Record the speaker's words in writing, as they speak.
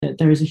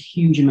There is a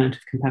huge amount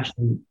of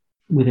compassion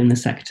within the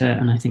sector,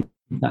 and I think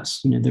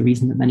that's the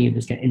reason that many of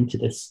us get into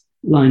this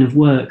line of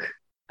work.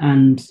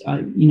 And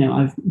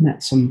I've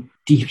met some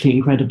deeply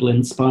incredible,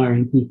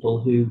 inspiring people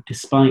who,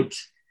 despite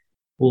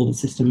all the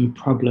system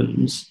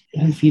problems,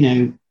 have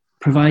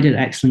provided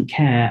excellent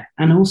care,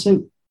 and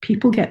also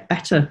people get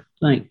better.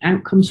 Like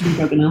outcomes from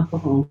drug and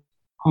alcohol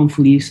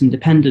harmful use and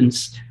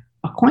dependence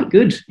are quite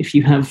good if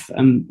you have,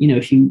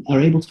 if you are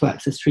able to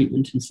access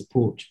treatment and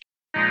support.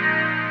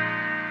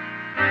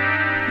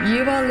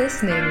 You are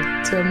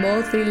listening to a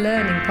Maudsley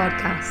Learning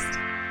Podcast.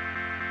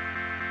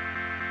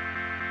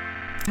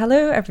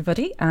 Hello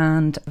everybody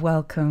and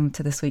welcome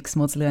to this week's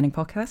Maudsley Learning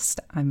Podcast.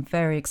 I'm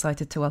very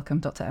excited to welcome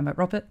Dr. Emmett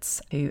Roberts,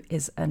 who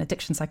is an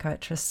addiction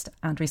psychiatrist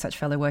and research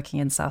fellow working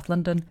in South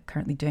London,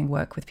 currently doing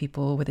work with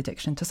people with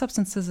addiction to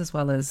substances as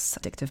well as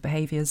addictive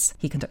behaviours.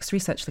 He conducts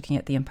research looking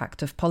at the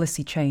impact of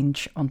policy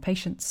change on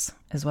patients,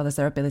 as well as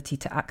their ability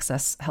to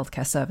access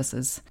healthcare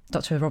services.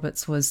 Dr.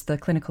 Roberts was the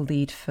clinical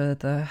lead for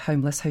the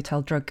Homeless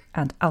Hotel Drug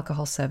and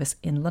Alcohol Service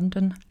in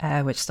London,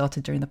 which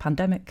started during the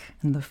pandemic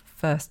and the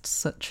first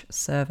such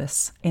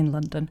service in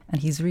London.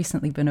 And he's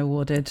recently been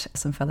awarded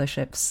some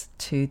fellowships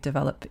to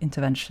develop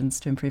interventions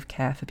to improve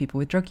care for people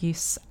with drug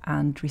use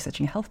and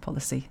researching health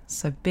policy.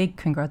 So big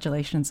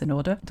congratulations in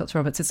order. Dr.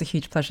 Roberts, it's a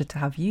huge pleasure to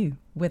have you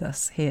with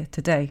us here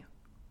today.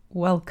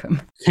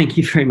 Welcome. Thank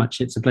you very much.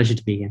 It's a pleasure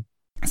to be here.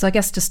 So I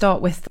guess to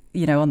start with,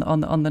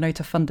 on the note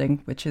of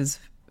funding, which is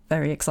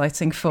very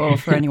exciting for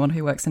anyone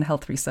who works in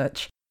health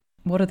research,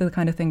 what are the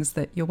kind of things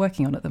that you're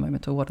working on at the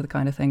moment, or what are the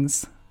kind of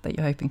things that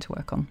you're hoping to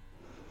work on?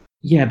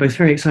 Yeah, both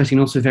very exciting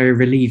and also very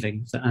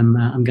relieving that I'm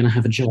going to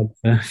have a job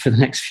for the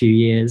next few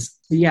years.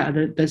 Yeah,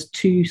 there's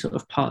two sort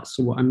of parts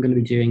to what I'm going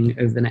to be doing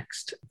over the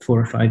next 4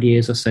 or 5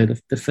 years or so.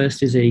 The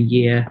first is a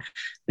year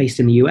based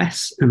in the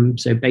US,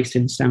 so based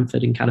in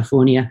Stanford in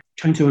California,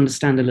 trying to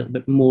understand a little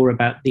bit more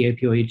about the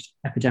opioid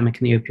epidemic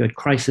and the opioid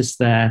crisis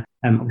there.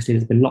 Obviously,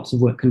 there's been lots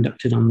of work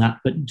conducted on that,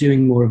 but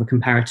doing more of a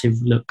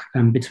comparative look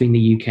between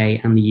the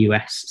UK and the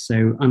US. So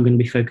I'm going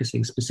to be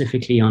focusing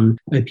specifically on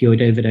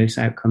opioid overdose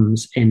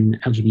outcomes in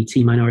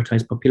LGBT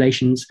minoritized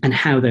populations and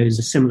how those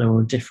are similar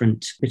or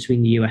different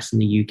between the US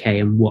and the UK,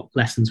 and what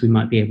lessons we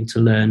might be able to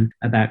learn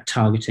about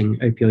targeting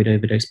opioid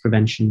overdose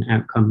prevention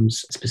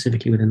outcomes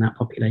specifically within that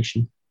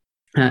population.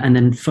 And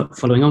then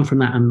following on from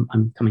that,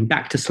 I'm coming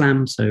back to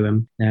SLAM,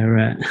 so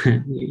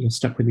you're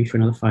stuck with me for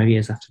another 5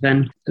 years after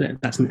then.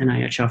 That's an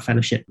NIHR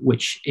fellowship,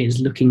 which is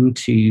looking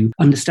to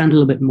understand a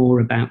little bit more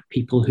about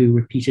people who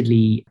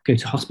repeatedly go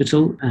to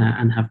hospital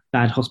and have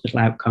bad hospital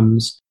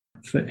outcomes,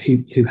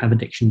 who have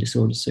addiction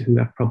disorders, so who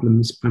have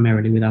problems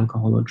primarily with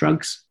alcohol or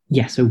drugs.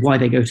 Yeah, so why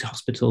they go to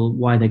hospital,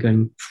 why they're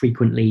going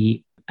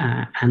frequently,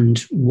 and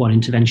what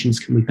interventions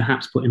can we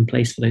perhaps put in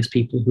place for those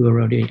people who are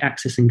already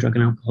accessing drug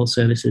and alcohol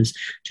services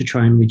to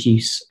try and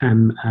reduce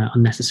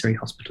unnecessary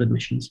hospital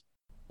admissions.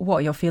 What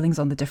are your feelings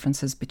on the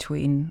differences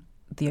between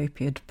the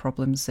opioid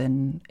problems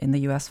in the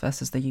US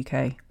versus the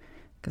UK?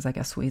 Because I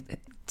guess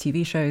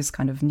TV shows,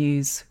 kind of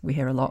news, we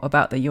hear a lot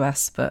about the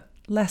US, but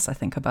less, I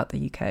think, about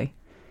the UK.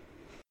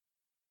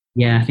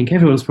 Yeah, I think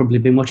everyone's probably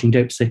been watching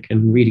Dopesick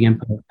and reading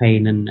Empire of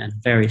Pain and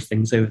various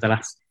things over the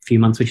last few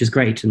months, which is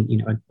great,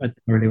 and I'd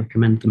really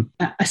recommend them.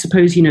 I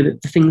suppose the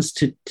things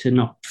to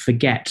not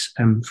forget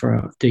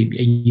for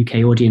the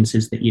UK audience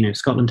is that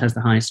Scotland has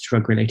the highest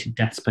drug-related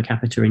deaths per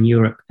capita in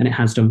Europe, and it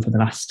has done for the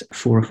last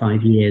 4 or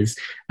 5 years.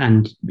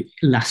 And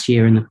last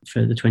year,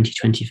 for the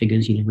 2020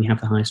 figures, we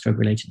have the highest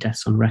drug-related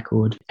deaths on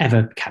record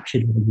ever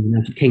captured in the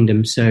United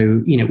Kingdom.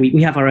 So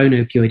we have our own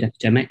opioid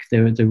epidemic.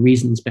 The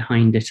reasons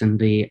behind it and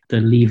the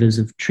levers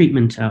of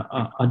treatment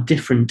are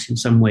different in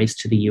some ways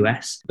to the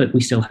US, but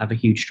we still have a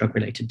huge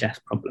drug-related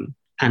death problem.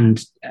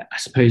 And I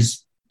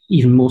suppose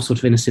even more sort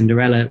of in a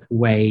Cinderella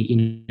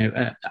way,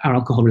 our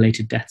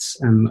alcohol-related deaths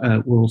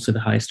were also the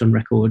highest on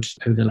record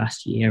over the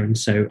last year. And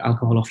so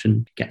alcohol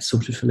often gets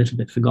sort of a little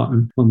bit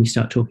forgotten when we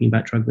start talking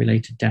about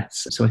drug-related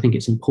deaths. So I think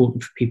it's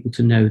important for people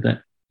to know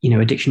that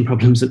addiction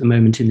problems at the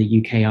moment in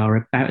the UK are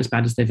about as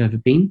bad as they've ever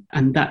been.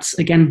 And that's,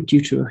 again,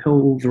 due to a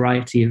whole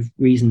variety of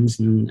reasons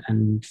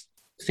and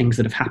things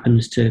that have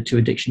happened to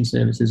addiction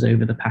services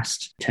over the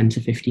past 10 to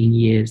 15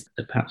 years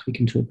that perhaps we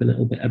can talk a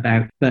little bit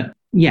about. But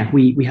yeah,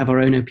 we have our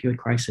own opioid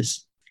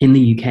crisis in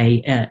the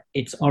UK.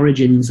 Its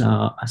origins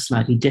are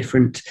slightly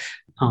different.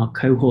 Our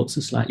cohorts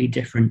are slightly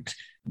different,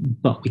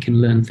 but we can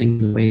learn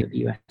things the way that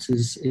the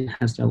US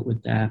has dealt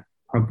with their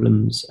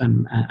problems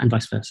and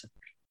vice versa.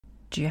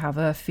 Do you have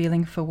a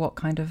feeling for what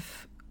kind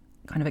of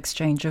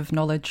exchange of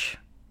knowledge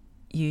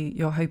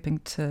you're hoping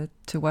to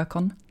work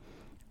on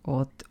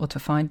or to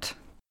find?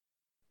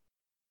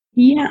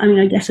 Yeah,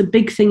 I guess a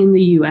big thing in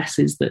the US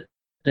is that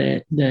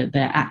their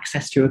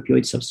access to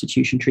opioid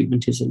substitution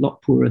treatment is a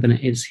lot poorer than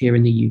it is here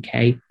in the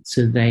UK.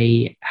 So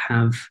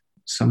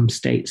some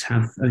states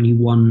have only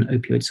one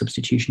opioid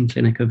substitution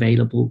clinic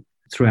available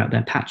throughout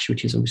their patch,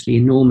 which is obviously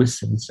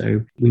enormous. And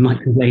so we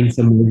might complain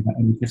somewhere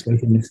about NHS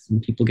waiting lists and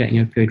people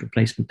getting opioid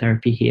replacement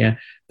therapy here,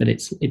 but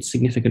it's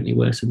significantly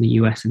worse in the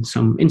US in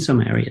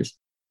some areas.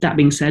 That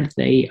being said,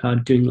 they are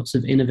doing lots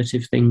of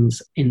innovative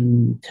things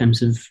in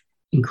terms of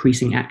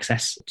increasing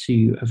access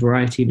to a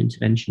variety of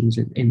interventions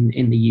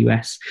in the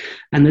US.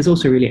 And there's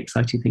also really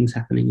exciting things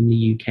happening in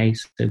the UK.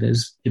 So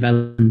there's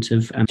development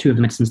of two of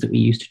the medicines that we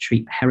use to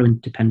treat heroin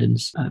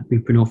dependence.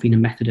 Buprenorphine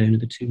and methadone are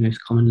the two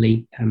most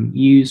commonly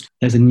used.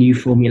 There's a new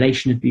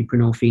formulation of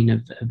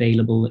buprenorphine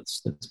available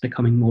that's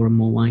becoming more and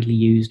more widely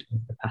used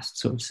over the past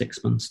sort of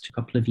 6 months to a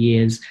couple of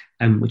years,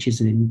 which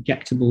is an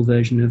injectable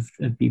version of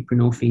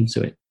buprenorphine.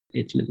 So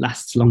it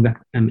lasts longer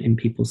in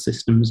people's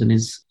systems and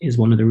is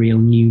one of the real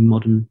new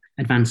modern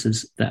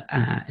advances that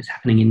is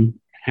happening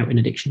in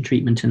addiction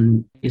treatment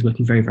and is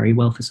working very, very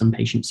well for some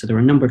patients. So there are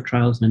a number of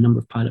trials and a number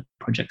of pilot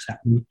projects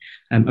happening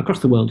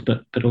across the world,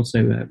 but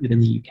also within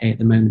the UK at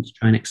the moment to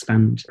try and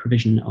expand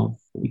provision of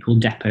what we call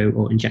depot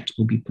or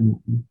injectable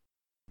buprenorphine.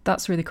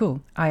 That's really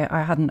cool.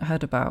 I hadn't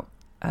heard about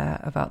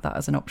that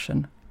as an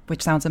option,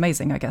 which sounds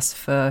amazing, I guess,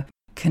 for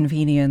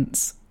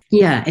convenience.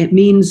 Yeah, it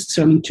means,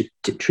 so I mean,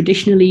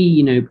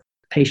 traditionally,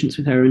 patients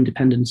with heroin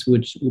dependence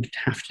would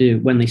have to,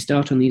 when they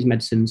start on these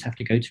medicines, have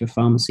to go to a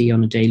pharmacy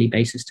on a daily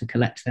basis to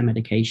collect their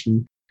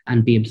medication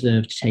and be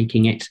observed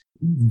taking it.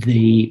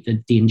 The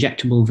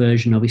injectable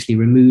version obviously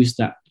removes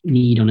that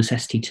need or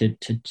necessity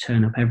to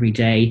turn up every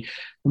day.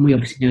 And we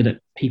obviously know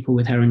that people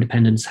with heroin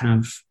dependence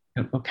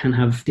can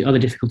have the other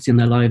difficulties in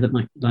their lives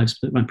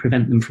that might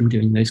prevent them from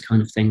doing those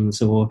kind of things,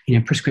 or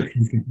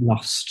prescriptions get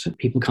lost,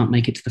 people can't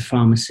make it to the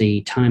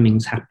pharmacy,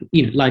 timings happen,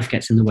 life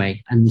gets in the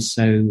way, and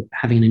so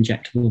having an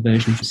injectable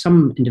version for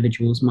some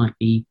individuals might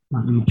be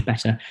much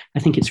better.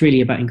 I think it's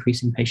really about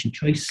increasing patient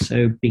choice,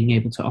 so being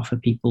able to offer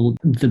people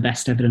the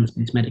best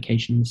evidence-based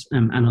medications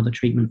and other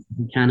treatment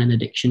we can in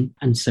addiction,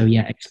 and so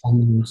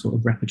expanding the sort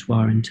of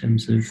repertoire in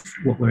terms of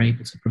what we're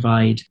able to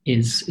provide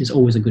is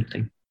always a good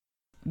thing.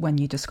 When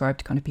you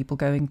described kind of people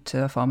going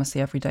to a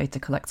pharmacy every day to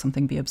collect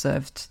something, be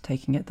observed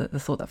taking it, the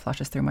thought that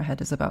flashes through my head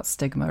is about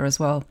stigma as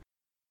well.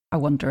 I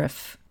wonder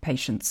if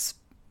patients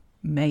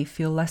may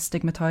feel less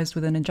stigmatized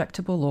with an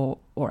injectable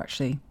or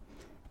actually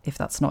if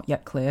that's not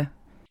yet clear.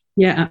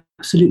 Yeah,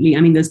 absolutely.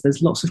 I mean,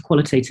 there's lots of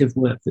qualitative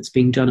work that's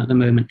being done at the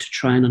moment to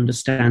try and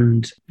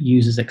understand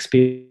users'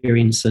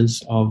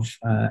 experiences of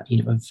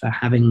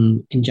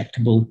having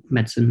injectable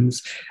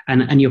medicines.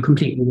 And you're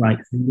completely right.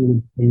 One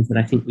of the things that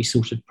I think we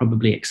sort of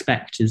probably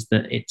expect is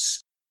that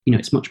it's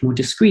much more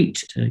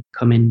discreet to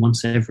come in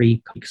once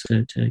every week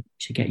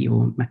to get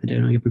your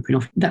methadone or your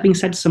buprenorphine. That being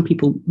said, some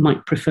people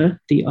might prefer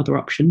the other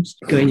options.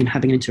 Going and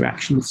having an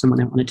interaction with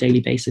someone on a daily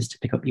basis to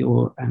pick up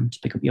your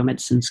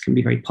medicines can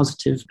be very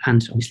positive.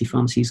 And obviously,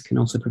 pharmacies can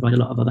also provide a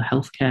lot of other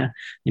healthcare,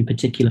 in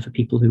particular for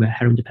people who are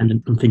heroin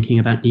dependent. I'm thinking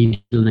about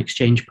needle and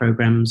exchange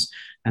programs,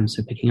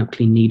 so picking up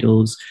clean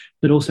needles,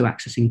 but also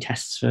accessing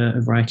tests for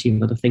a variety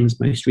of other things,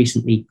 most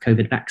recently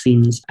COVID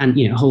vaccines, and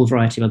a whole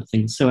variety of other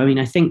things. So, I mean,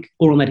 I think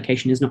oral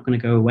medication is not going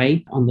to go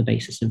away on the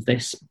basis of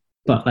this.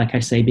 But like I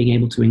say, being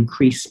able to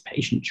increase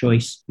patient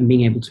choice and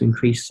being able to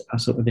increase our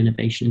sort of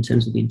innovation in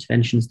terms of the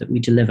interventions that we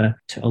deliver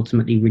to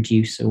ultimately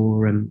reduce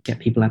or get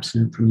people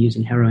abstinent from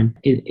using heroin,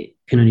 it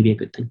can only be a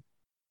good thing.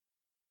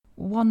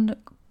 One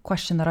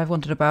question that I've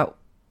wondered about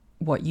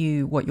what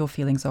your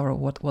feelings are or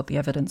what the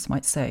evidence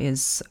might say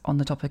is on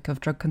the topic of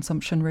drug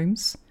consumption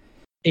rooms.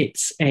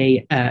 It's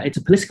a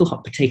political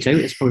hot potato.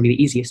 It's probably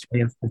the easiest way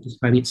of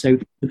describing it. So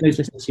for those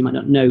listeners who might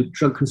not know,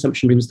 drug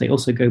consumption rooms, they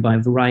also go by a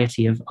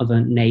variety of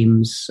other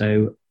names.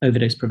 So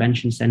overdose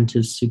prevention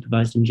centres,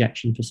 supervised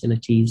injection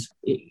facilities,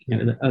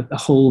 a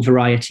whole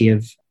variety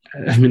of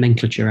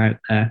nomenclature out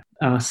there.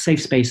 Are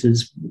safe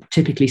spaces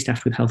typically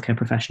staffed with healthcare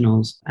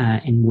professionals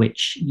in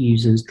which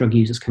drug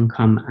users can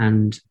come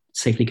and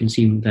safely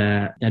consume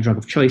their drug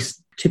of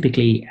choice,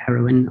 typically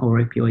heroin or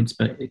opioids,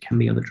 but it can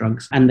be other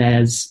drugs. And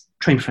there's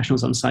trained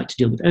professionals on site to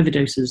deal with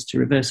overdoses, to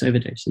reverse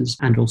overdoses,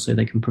 and also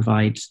they can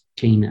provide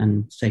clean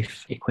and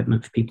safe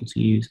equipment for people to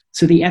use.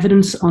 So the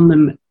evidence on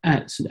them,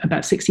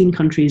 about 16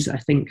 countries, I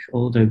think,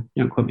 although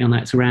don't quote me on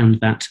that, it's around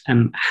that,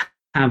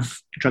 have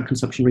drug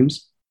consumption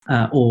rooms.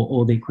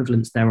 Or the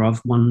equivalents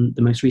thereof. The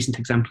most recent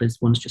example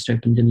is one's just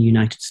opened in the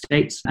United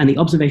States, and the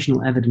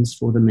observational evidence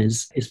for them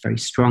is very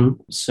strong.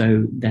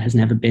 So there has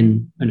never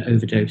been an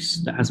overdose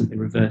that hasn't been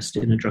reversed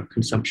in a drug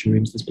consumption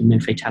room. There's been no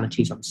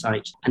fatalities on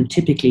site, and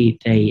typically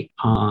they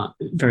are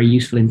very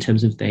useful in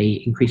terms of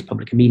they increase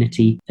public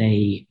amenity.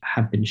 They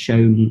have been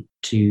shown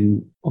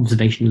to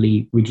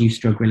observationally reduce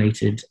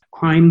drug-related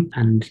crime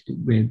and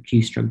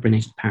reduce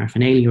drug-related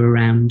paraphernalia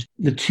around.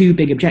 The two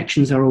big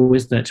objections are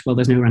always that, well,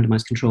 there's no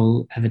randomized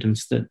control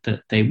evidence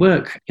that they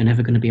work. You're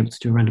never going to be able to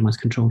do a randomized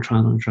control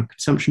trial on a drug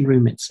consumption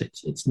room. It's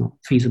not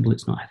feasible.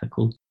 It's not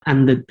ethical.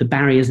 And the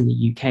barriers in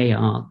the UK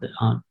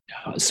are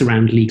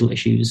surround legal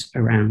issues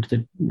around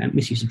the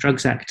Misuse of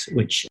Drugs Act,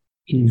 which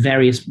in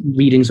various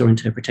readings or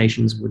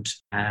interpretations would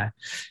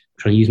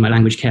trying to use my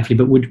language carefully,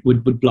 but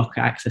would block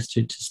access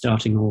to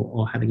starting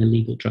or having a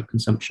legal drug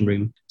consumption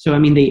room. So, I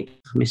mean, the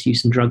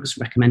Misuse and Drugs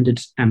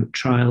recommended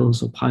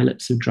trials or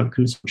pilots of drug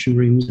consumption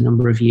rooms a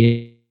number of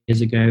years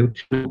years ago.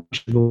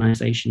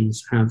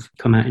 Organisations have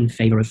come out in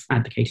favour of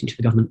advocating to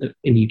the government that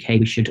in the UK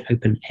we should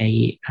open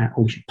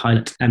or we should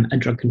pilot a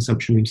drug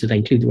consumption room. So they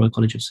include the Royal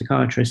College of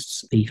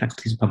Psychiatrists, the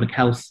Faculties of Public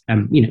Health,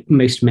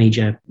 most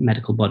major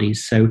medical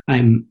bodies. So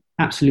I'm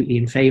absolutely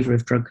in favour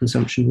of drug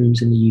consumption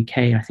rooms in the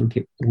UK. I think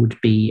it would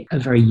be a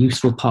very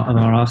useful part of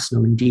our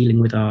arsenal in dealing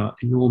with our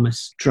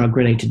enormous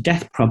drug-related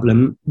death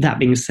problem. That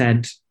being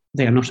said,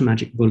 they are not a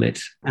magic bullet,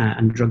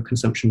 and drug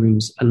consumption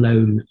rooms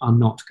alone are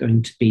not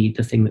going to be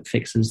the thing that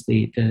fixes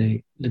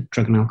the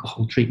drug and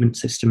alcohol treatment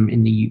system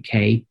in the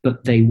UK,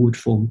 but they would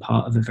form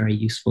part of a very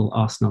useful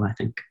arsenal, I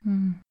think.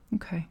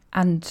 Okay.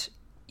 And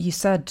you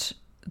said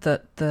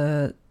that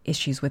the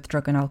issues with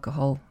drug and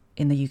alcohol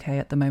in the UK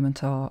at the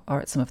moment are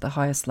at some of the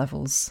highest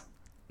levels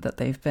that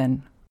they've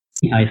been.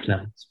 The highest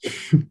levels.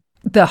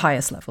 The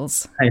highest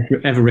levels.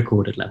 Ever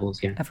recorded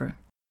levels, yeah. Ever.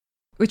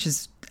 Which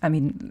is,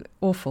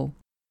 awful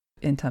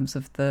in terms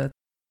of the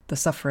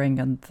suffering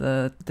and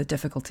the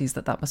difficulties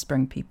that must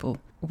bring people.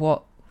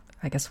 What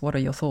are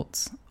your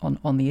thoughts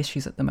on the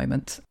issues at the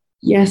moment?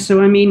 Yeah, so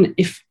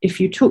if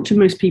you talk to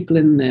most people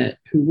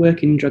who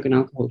work in drug and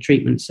alcohol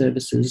treatment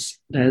services,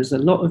 there's a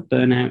lot of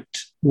burnout.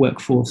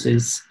 Workforce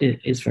is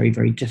very,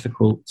 very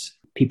difficult.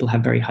 People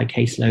have very high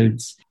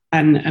caseloads.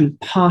 And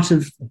part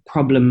of the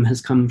problem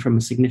has come from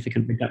a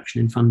significant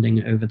reduction in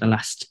funding over the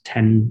last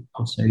 10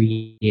 or so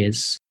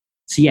years.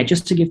 So yeah,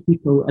 just to give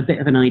people a bit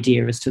of an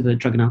idea as to the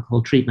drug and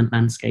alcohol treatment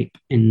landscape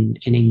in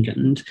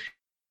England,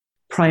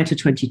 prior to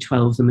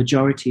 2012, the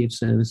majority of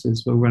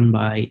services were run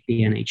by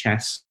the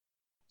NHS.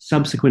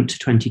 Subsequent to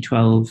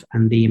 2012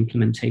 and the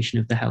implementation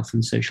of the Health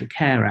and Social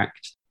Care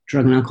Act,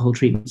 drug and alcohol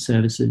treatment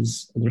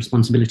services, the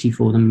responsibility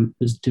for them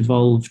was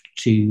devolved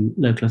to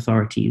local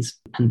authorities.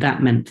 And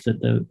that meant that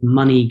the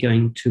money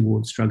going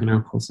towards drug and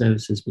alcohol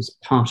services was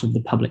part of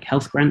the public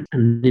health grant,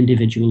 and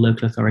individual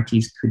local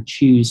authorities could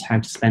choose how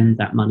to spend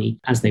that money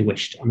as they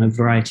wished on a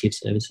variety of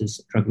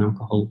services, drug and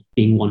alcohol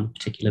being one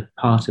particular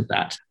part of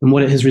that. And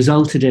what it has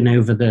resulted in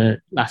over the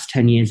last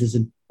 10 years is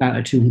about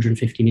a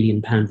 £250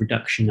 million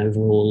reduction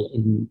overall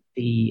in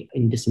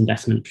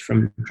disinvestment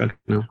from drug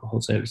and alcohol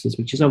services,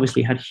 which has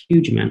obviously had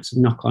huge amounts of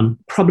knock-on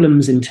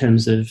problems in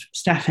terms of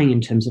staffing, in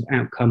terms of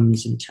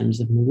outcomes, in terms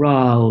of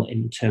morale,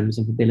 in terms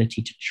of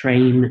ability to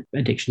train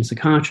addiction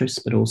psychiatrists,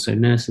 but also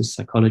nurses,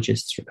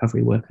 psychologists,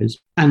 recovery workers.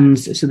 And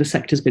so the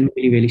sector's been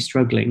really, really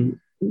struggling.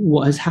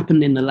 What has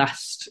happened over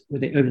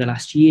the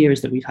last year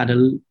is that we've had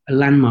a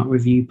landmark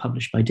review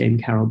published by Dame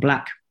Carol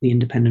Black, the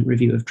Independent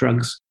Review of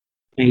Drugs,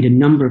 made a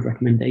number of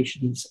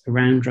recommendations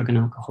around drug and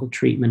alcohol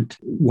treatment,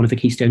 one of the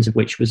keystones of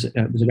which was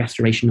a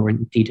restoration or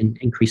indeed an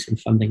increase in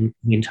funding in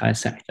the entire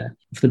sector.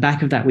 Off the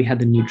back of that, we had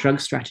the new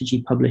drug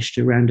strategy published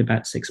around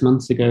about 6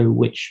 months ago,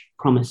 which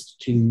promised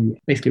to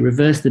basically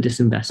reverse the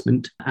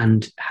disinvestment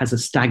and has a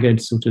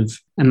staggered sort of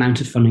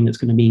amount of funding that's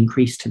going to be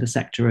increased to the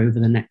sector over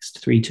the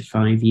next 3 to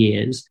 5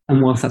 years.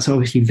 And whilst that's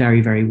obviously very,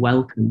 very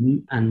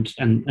welcome and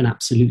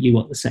absolutely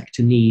what the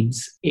sector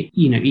needs,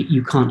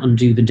 you can't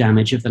undo the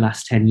damage of the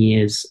last 10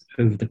 years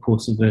over the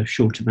course of a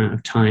short amount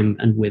of time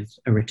and with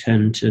a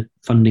return to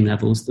funding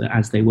levels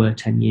as they were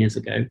 10 years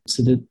ago.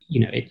 So that,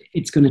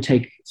 it's going to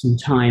take some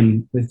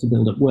time to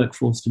build up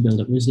workforce, to build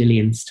up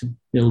resilience, to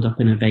build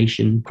up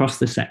innovation across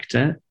the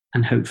sector.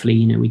 And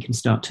hopefully, we can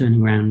start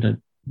turning around a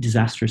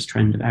disastrous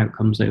trend of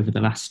outcomes over the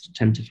last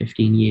 10 to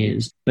 15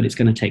 years. But it's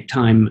going to take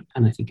time,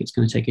 and I think it's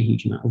going to take a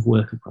huge amount of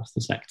work across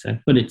the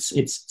sector. But it's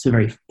a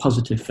very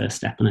positive first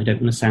step, and I don't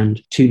want to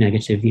sound too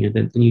negative.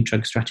 The new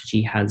drug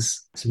strategy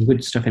has some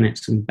good stuff in it,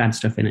 some bad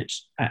stuff in it.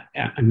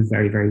 I'm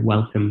very, very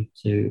welcome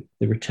to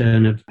the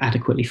return of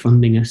adequately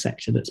funding a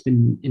sector that's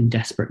been in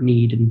desperate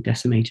need and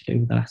decimated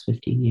over the last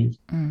 15 years.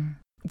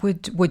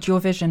 Would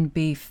your vision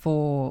be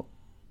for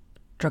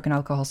drug and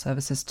alcohol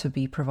services to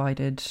be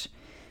provided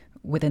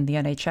within the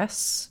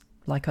NHS,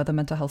 like other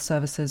mental health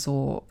services,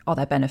 or are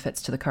there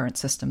benefits to the current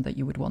system that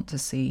you would want to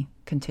see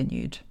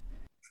continued?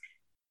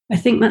 I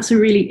think that's a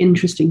really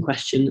interesting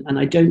question, and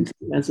I don't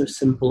think there's a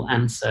simple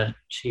answer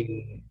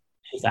to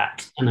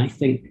that. And I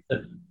think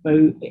that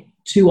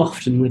too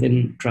often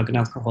within drug and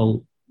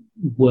alcohol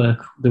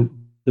work, the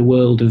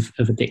world of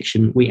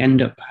addiction, we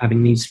end up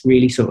having these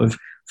really sort of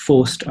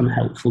forced,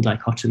 unhelpful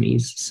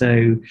dichotomies.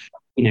 So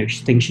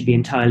things should be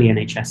entirely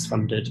NHS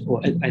funded,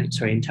 or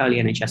entirely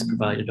NHS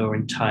provided, or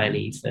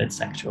entirely third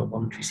sector or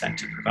voluntary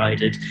sector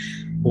provided,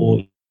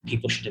 or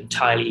people should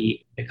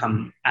entirely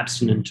become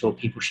abstinent, or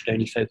people should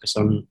only focus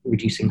on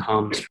reducing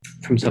harms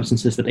from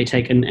substances that they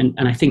take. And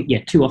I think,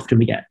 too often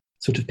we get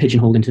sort of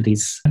pigeonholed into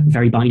these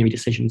very binary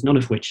decisions, none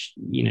of which,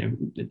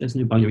 there's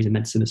no binaries in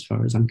medicine as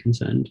far as I'm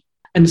concerned.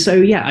 And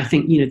so, I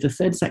think, the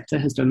third sector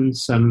has done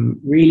some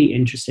really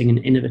interesting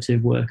and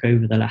innovative work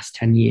over the last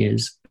 10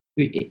 years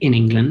in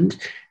England.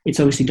 It's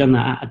obviously done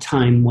that at a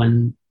time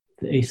when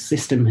the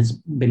system has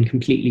been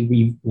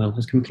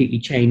completely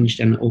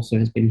changed and also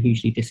has been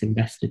hugely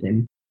disinvested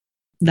in.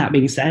 That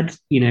being said,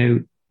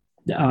 I'm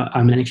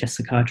an NHS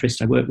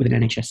psychiatrist. I work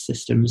within NHS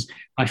systems.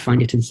 I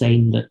find it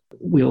insane that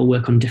we all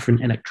work on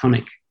different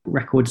electronic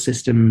record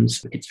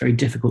systems. It's very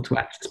difficult to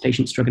access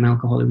patients' drug and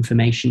alcohol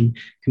information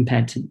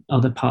compared to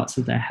other parts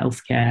of their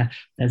healthcare.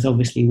 There's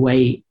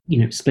obviously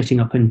splitting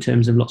up in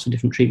terms of lots of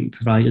different treatment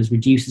providers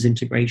reduces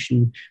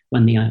integration,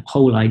 when the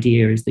whole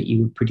idea is that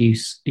you would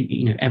produce,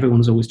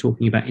 everyone's always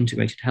talking about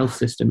integrated health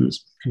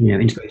systems,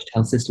 integrated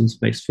health systems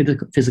for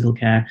both physical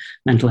care,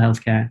 mental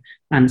health care,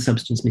 and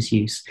substance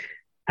misuse.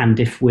 And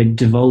if we're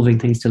devolving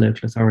things to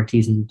local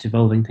authorities and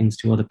devolving things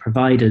to other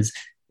providers,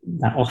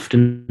 that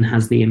often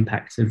has the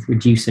impact of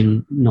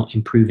reducing, not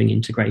improving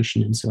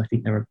integration. And so I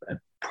think there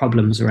are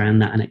problems around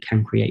that, and it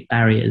can create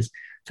barriers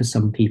for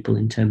some people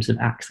in terms of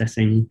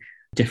accessing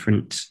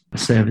different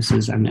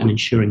services and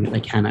ensuring that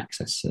they can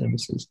access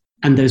services.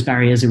 And those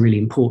barriers are really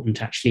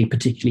important, actually,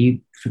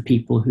 particularly for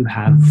people who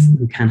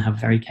can have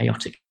very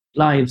chaotic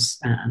lives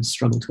and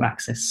struggle to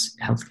access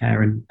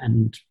healthcare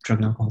and drug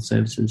and alcohol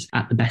services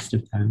at the best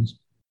of times.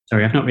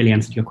 Sorry, I've not really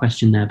answered your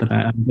question there, but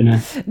I'm going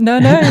to... No,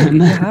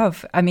 you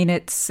have. I mean,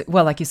 it's,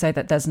 well, like you say,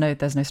 that there's no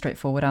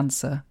straightforward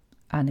answer.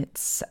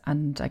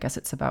 And I guess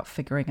it's about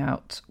figuring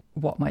out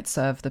what might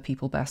serve the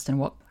people best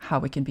and how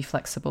we can be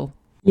flexible.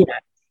 Yeah,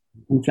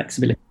 and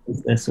flexibility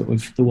is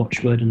the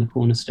watchword and the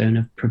cornerstone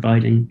of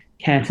providing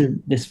care to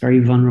this very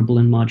vulnerable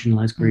and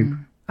marginalised group.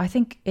 I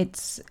think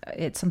it's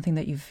something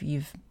that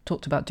you've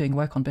talked about doing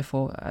work on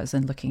before, as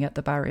in looking at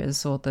the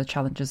barriers or the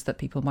challenges that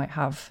people might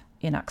have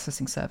in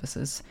accessing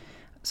services.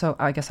 So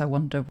I guess I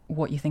wonder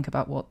what you think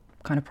about what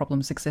kind of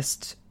problems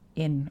exist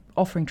in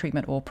offering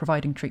treatment or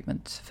providing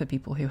treatment for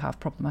people who have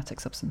problematic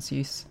substance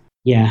use.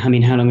 Yeah, I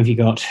mean, how long have you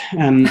got?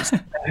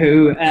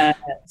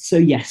 So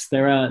yes,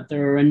 there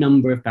are a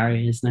number of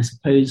barriers, and I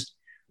suppose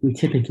we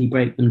typically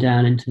break them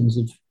down in terms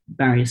of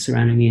barriers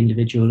surrounding the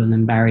individual and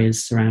then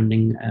barriers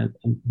surrounding a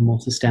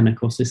more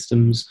systemic or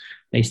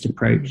systems-based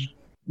approach.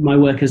 My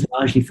work has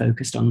largely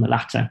focused on the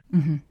latter.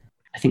 Mm-hmm.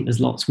 I think there's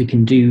lots we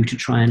can do to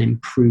try and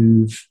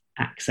improve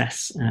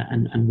access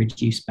and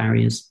reduce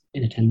barriers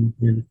in attending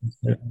services.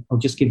 So I'll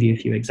just give you a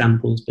few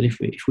examples, but if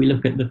we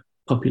look at the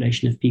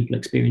population of people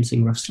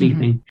experiencing rough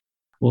sleeping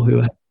or who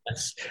are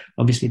homeless,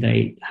 obviously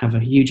they have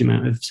a huge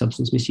amount of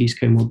substance misuse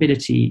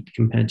comorbidity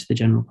compared to the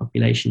general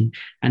population,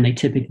 and they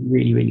typically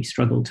really, really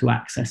struggle to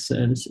access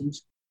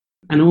services.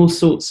 And all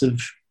sorts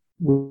of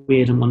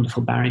weird and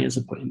wonderful barriers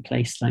are put in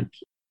place, like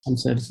some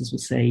services will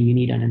say you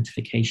need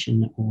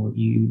identification or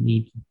you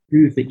need to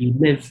prove that you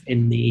live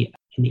in the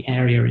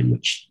area in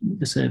which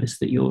the service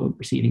that you're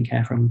receiving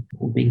care from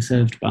or being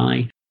served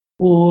by,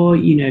 or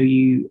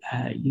you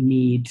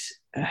need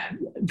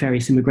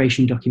various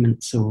immigration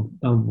documents or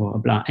blah,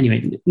 blah.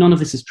 Anyway, none of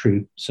this is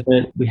true. So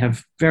we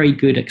have very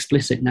good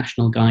explicit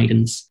national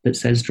guidance that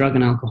says drug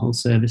and alcohol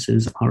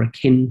services are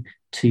akin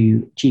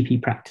to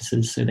GP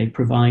practices. So they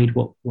provide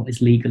what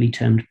is legally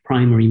termed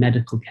primary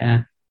medical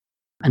care.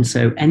 And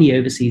so any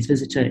overseas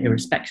visitor,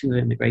 irrespective of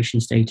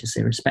immigration status,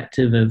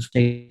 irrespective of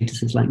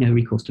statuses like no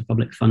recourse to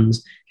public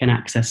funds, can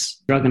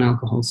access drug and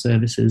alcohol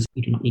services.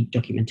 You do not need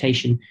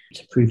documentation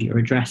to prove your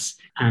address,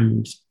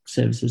 and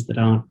services that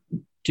are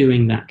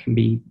doing that can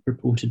be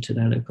reported to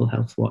their local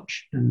health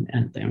watch, and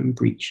they're in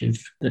breach of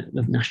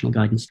national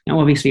guidance. Now,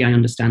 obviously, I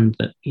understand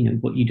that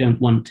what you don't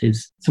want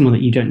is someone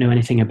that you don't know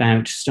anything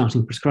about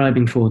starting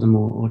prescribing for them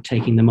or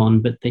taking them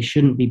on, but they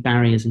shouldn't be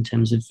barriers in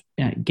terms of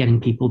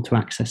getting people to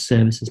access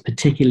services,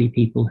 particularly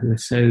people who are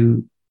so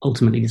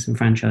ultimately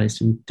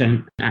disenfranchised and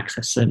don't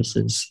access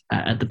services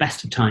at the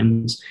best of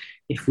times.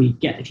 If you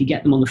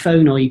get them on the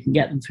phone or you can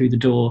get them through the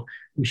door,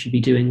 we should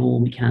be doing all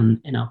we can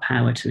in our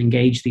power to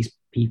engage these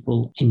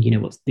people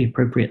in what's the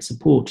appropriate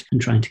support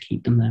and trying to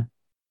keep them there.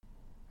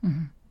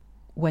 Mm-hmm.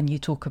 When you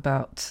talk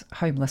about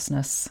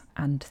homelessness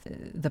and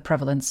the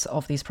prevalence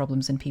of these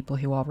problems in people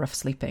who are rough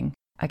sleeping,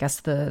 I guess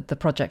the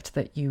project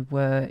that you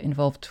were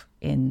involved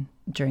in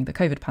during the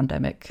COVID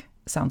pandemic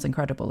sounds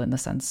incredible in the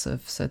sense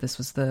of, so this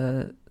was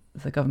the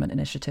government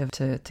initiative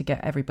to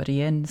get everybody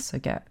in, so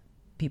get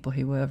people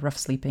who were rough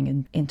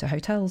sleeping into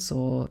hotels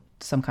or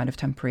some kind of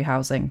temporary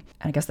housing.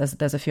 And I guess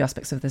there's a few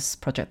aspects of this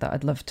project that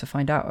I'd love to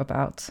find out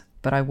about,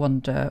 but I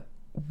wonder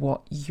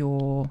what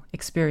your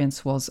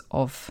experience was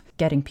of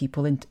getting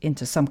people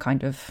into some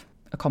kind of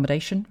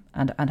accommodation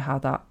and how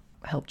that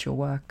helped your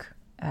work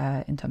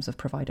in terms of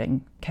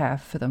providing care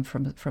for them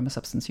from a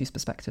substance use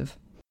perspective.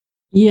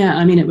 Yeah,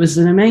 I mean, it was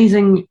an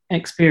amazing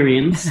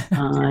experience.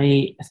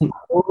 I think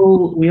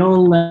we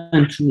all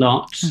learned a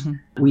lot.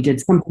 Mm-hmm. We did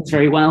some things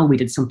very well. We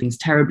did some things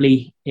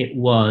terribly. It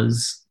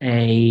was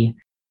a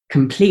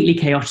completely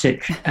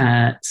chaotic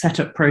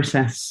setup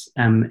process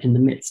in the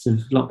midst of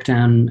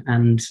lockdown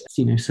and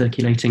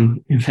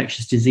circulating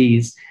infectious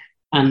disease.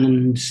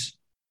 And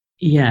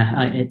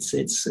yeah, it's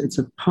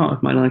a part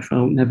of my life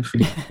I'll never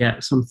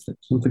forget. Some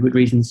for good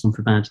reasons, some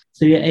for bad.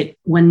 So yeah,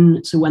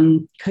 when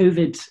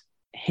COVID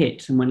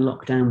hit and when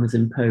lockdown was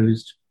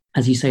imposed,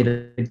 as you say,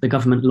 the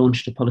government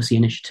launched a policy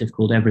initiative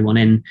called Everyone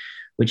In,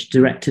 which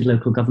directed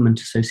local government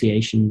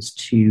associations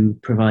to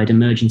provide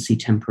emergency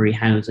temporary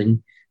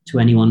housing to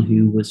anyone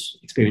who was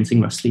experiencing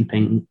rough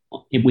sleeping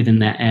within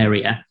their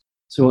area.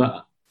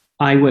 So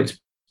I worked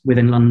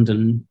within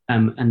London,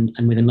 and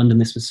within London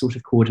this was sort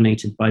of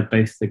coordinated by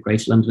both the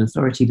Greater London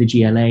Authority, the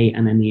GLA,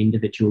 and then the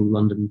individual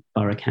London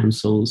borough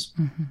councils.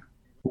 Mm-hmm.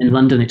 In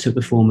London, it took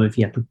the form of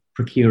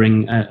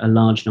procuring a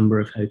large number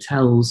of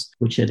hotels,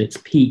 which at its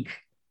peak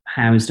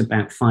housed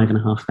about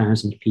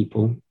 5,500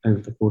 people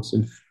over the course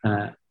of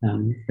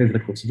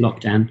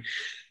lockdown.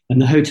 And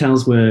the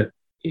hotels were,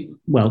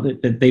 well,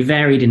 they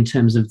varied in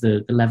terms of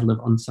the level of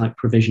on-site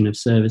provision of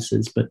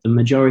services, but the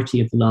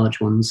majority of the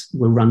large ones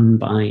were run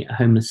by a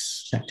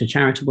homeless sector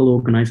charitable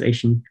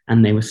organisation,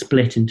 and they were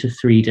split into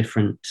 3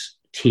 different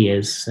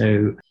tiers.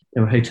 So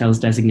there were hotels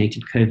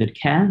designated COVID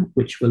Care,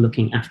 which were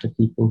looking after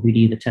people who'd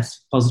either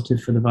tested positive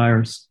for the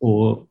virus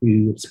or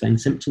who were displaying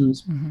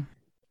symptoms. Mm-hmm.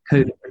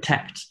 COVID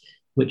Protect,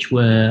 which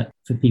were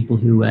for people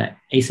who were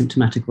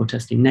asymptomatic or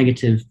testing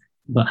negative,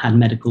 but had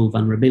medical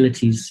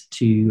vulnerabilities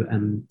to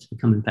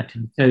become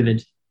infected with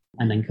COVID.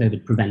 And then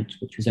COVID Prevent,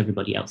 which was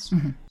everybody else.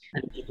 Mm-hmm.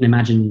 And you can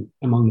imagine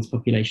among this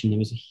population, there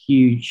was a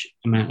huge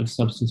amount of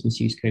substance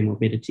misuse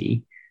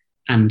comorbidity,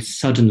 and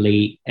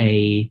suddenly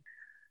a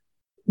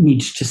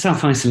need to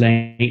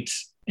self-isolate,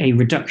 a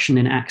reduction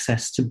in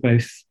access to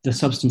both the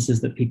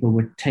substances that people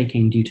were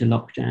taking due to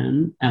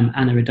lockdown,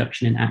 and a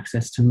reduction in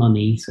access to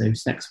money. So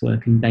sex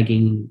work and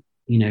begging,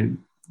 didn't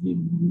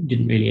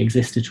really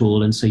exist at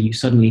all. And so you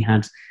suddenly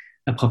had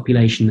a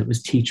population that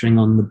was teetering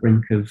on the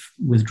brink of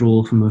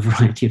withdrawal from a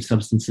variety of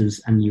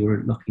substances, and you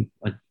were not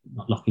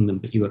locking them,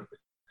 but you were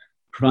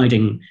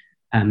providing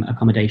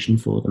accommodation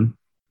for them,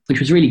 which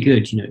was really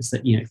good. It's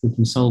that, if we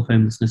can solve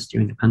homelessness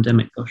during the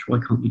pandemic, gosh, why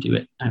can't we do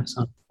it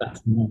outside of that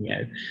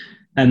scenario?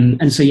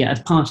 And so,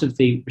 as part of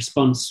the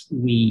response,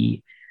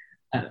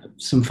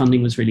 some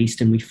funding was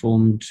released, and we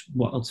formed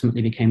what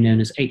ultimately became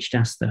known as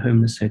HDAS, the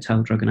Homeless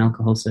Hotel Drug and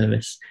Alcohol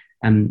Service.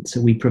 So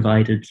we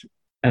provided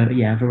a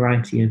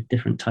variety of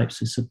different types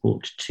of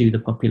support to the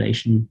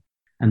population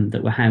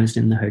that were housed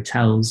in the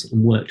hotels,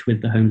 and worked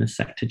with the homeless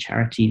sector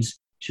charities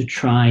to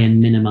try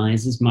and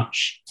minimise as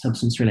much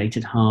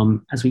substance-related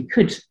harm as we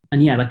could.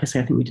 And like I say,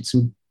 I think we did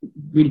some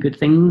really good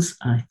things.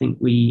 I think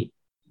we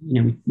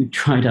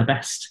tried our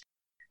best.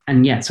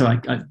 And so I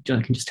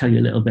can just tell you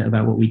a little bit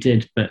about what we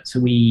did. But so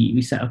we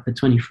set up a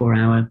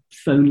 24-hour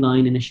phone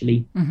line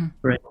initially mm-hmm.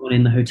 for everyone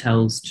in the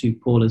hotels to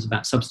call us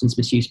about substance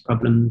misuse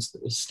problems,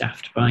 that was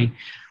staffed by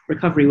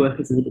recovery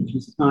workers and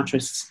addiction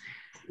psychiatrists,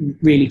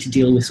 really to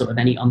deal with sort of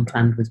any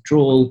unplanned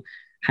withdrawal,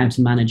 how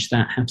to manage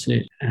that, how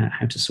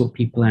to sort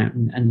people out,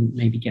 and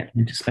maybe get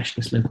them into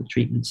specialist local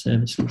treatment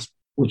services,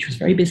 which was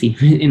very busy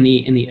in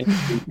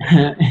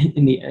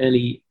the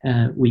early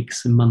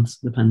weeks and months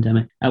of the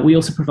pandemic. We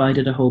also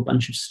provided a whole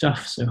bunch of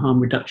stuff, so harm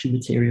reduction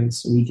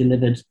materials. So we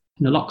delivered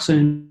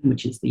naloxone,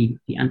 which is the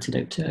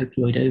antidote to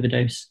opioid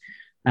overdose,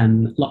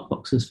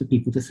 lockboxes for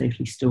people to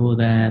safely store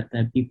their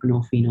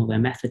buprenorphine or their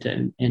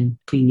methadone in,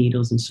 clean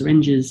needles and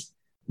syringes,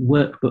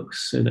 workbooks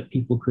so that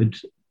people could,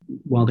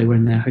 while they were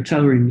in their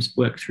hotel rooms,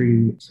 work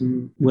through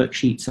some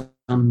worksheets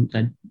on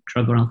their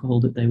drug or alcohol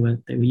that they were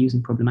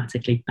using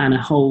problematically, and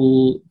a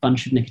whole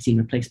bunch of nicotine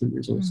replacement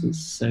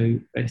resources. So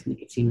both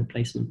nicotine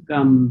replacement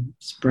gum,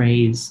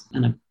 sprays,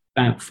 and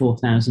about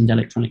 4,000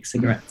 electronic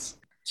cigarettes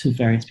to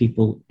various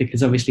people,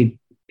 because obviously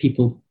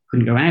people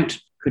couldn't go out,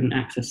 couldn't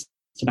access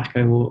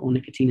tobacco or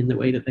nicotine in the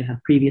way that they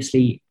had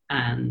previously,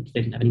 and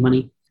they didn't have any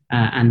money,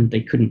 and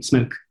they couldn't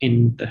smoke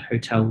in the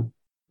hotel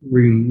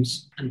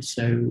rooms, and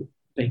so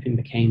vaping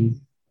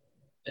became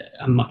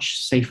a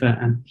much safer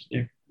and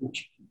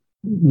much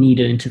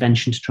needed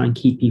intervention to try and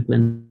keep people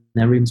in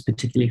their rooms,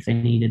 particularly if they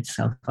needed to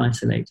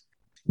self-isolate,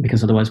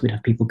 because otherwise we'd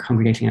have people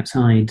congregating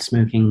outside,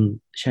 smoking,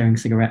 sharing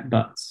cigarette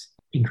butts,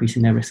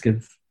 increasing their risk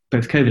of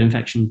both COVID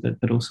infection,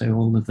 but also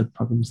all of the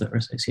problems that are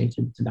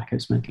associated with tobacco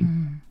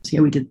smoking.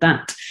 So we did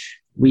that.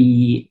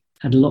 We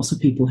had lots of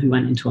people who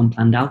went into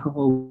unplanned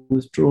alcohol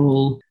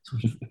withdrawal,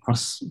 sort of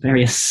across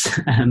various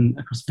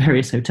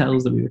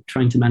hotels that we were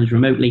trying to manage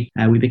remotely.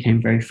 We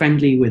became very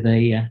friendly with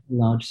a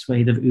large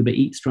swathe of Uber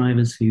Eats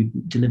drivers who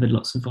delivered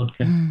lots of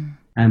vodka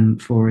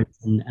for it,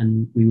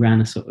 and we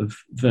ran a sort of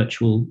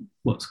virtual,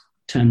 what's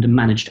termed a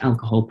managed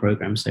alcohol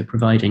program, so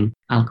providing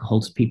alcohol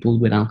to people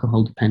with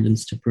alcohol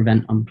dependence to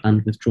prevent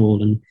unplanned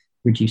withdrawal and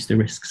reduce the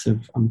risks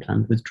of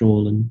unplanned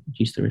withdrawal and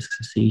reduce the risks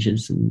of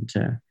seizures and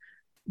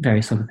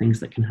various other things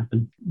that can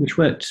happen, which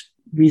worked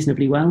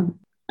reasonably well,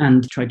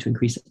 and tried to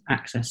increase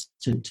access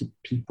to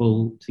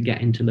people to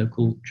get into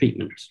local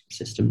treatment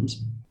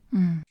systems.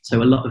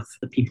 So a lot of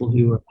the people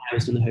who were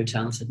housed in the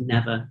hotels had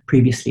never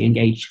previously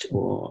engaged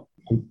or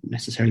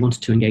necessarily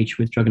wanted to engage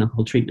with drug and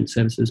alcohol treatment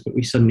services, but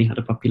we suddenly had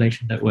a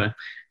population that were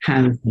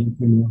housed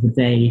in the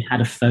day,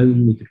 had a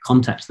phone, we could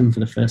contact them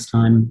for the first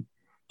time,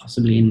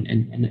 possibly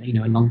in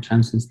a long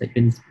time since they'd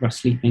been rough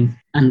sleeping,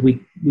 and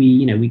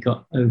we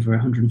got over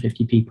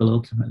 150 people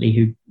ultimately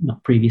who'd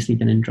not previously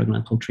been in drug and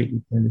alcohol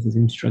treatment services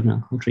into drug and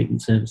alcohol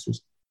treatment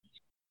services.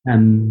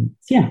 So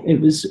yeah,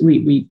 it was.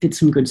 We did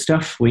some good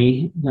stuff.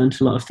 We learned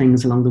a lot of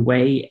things along the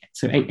way.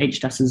 So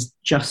HDAS has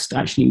just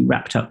actually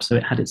wrapped up. So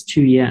it had its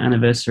 2-year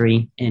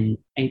anniversary in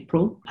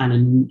April,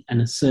 and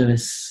a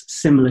service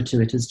similar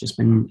to it has just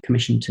been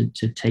commissioned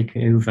to take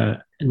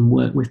over and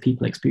work with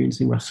people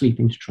experiencing rough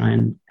sleeping to try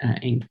and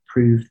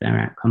improve their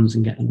outcomes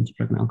and get them into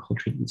drug and alcohol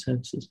treatment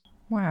services.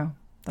 Wow,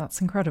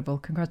 that's incredible!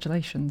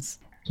 Congratulations.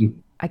 Thank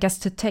you. I guess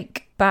to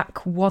take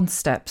back one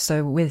step,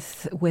 so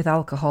with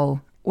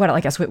alcohol. Well,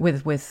 I guess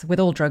with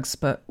all drugs,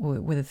 but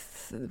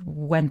with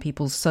when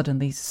people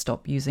suddenly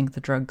stop using the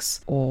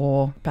drugs,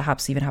 or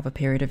perhaps even have a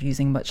period of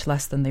using much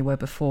less than they were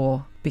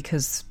before,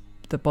 because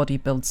the body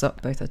builds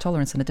up both a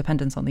tolerance and a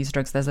dependence on these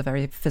drugs, there's a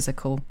very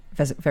physical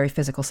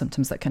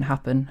symptoms that can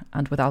happen.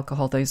 And with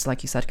alcohol, those,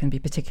 like you said, can be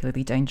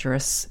particularly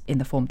dangerous in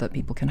the form that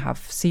people can have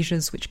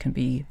seizures, which can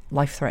be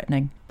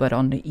life-threatening, but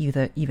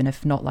even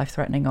if not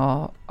life-threatening,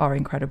 are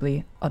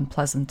incredibly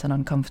unpleasant and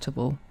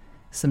uncomfortable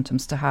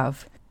symptoms to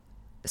have.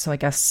 So I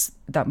guess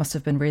that must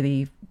have been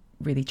really,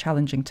 really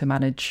challenging to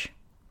manage,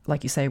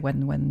 like you say,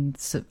 when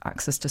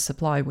access to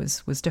supply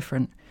was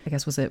different. I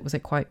guess was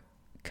it quite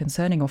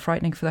concerning or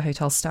frightening for the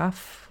hotel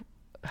staff?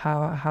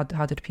 How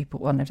did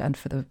people, and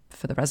for the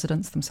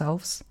residents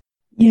themselves?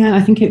 Yeah,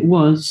 I think it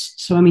was.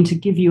 So I mean, to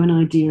give you an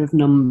idea of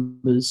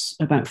numbers,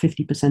 about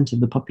 50%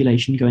 of the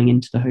population going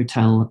into the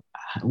hotel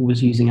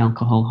was using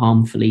alcohol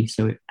harmfully.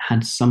 So it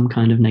had some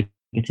kind of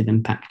negative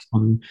impact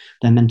on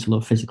their mental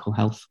or physical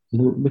health.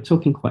 We're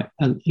talking quite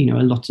a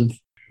lot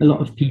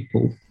of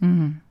people.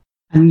 Mm-hmm.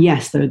 And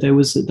yes, there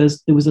was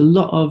a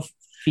lot of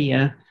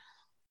fear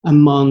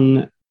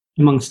among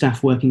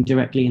staff working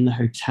directly in the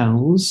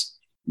hotels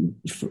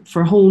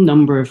for a whole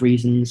number of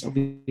reasons.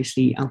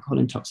 Obviously, alcohol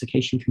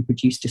intoxication can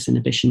produce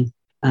disinhibition,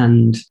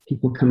 and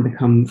people can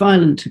become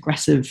violent,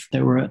 aggressive.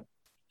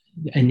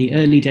 In the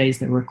early days,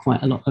 there were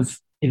quite a lot of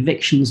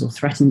evictions or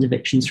threatened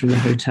evictions from the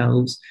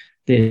hotels,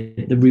 the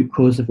root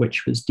cause of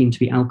which was deemed to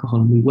be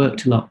alcohol. And we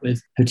worked a lot with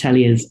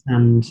hoteliers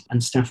and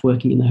staff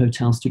working in the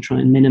hotels to try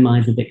and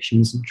minimize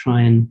evictions and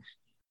try and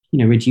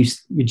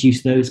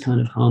reduce those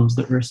kind of harms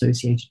that were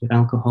associated with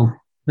alcohol.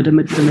 But the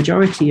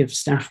majority of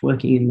staff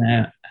working in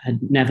there had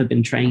never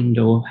been trained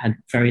or had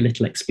very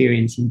little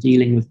experience in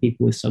dealing with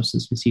people with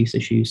substance misuse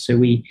issues. So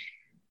we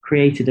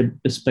created a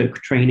bespoke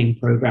training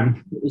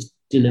program that was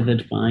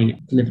delivered by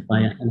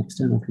an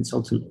external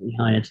consultant that we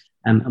hired,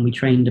 and we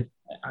trained,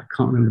 I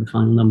can't remember the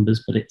final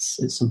numbers, but it's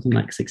something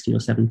like 60 or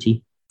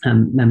 70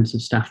 members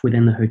of staff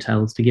within the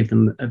hotels to give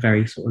them a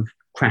very sort of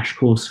crash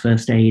course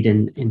first aid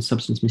in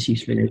substance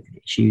misuse related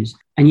issues.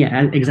 And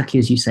yeah, exactly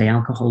as you say,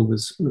 alcohol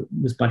was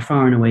by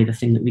far and away the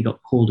thing that we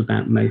got called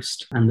about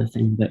most, and the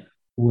thing that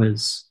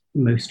was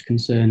most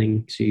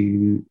concerning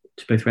to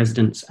both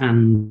residents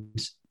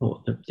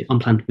or the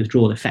unplanned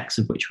withdrawal effects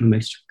of which were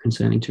most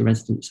concerning to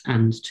residents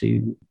and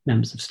to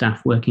members of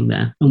staff working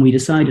there. And we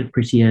decided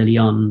pretty early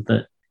on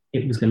that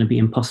it was going to be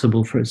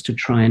impossible for us to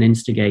try and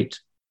instigate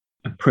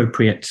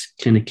appropriate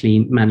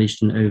clinically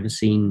managed and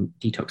overseen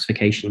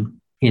detoxification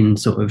in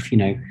sort of,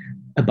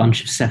 a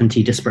bunch of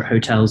 70 disparate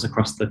hotels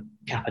across the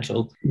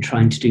capital and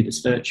trying to do this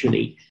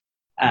virtually.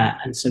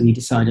 And so we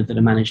decided that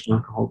a managed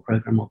alcohol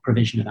program or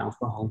provision of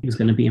alcohol was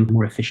going to be a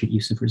more efficient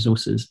use of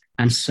resources.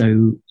 And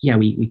so, yeah,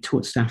 we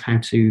taught staff how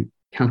to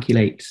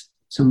calculate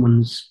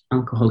someone's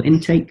alcohol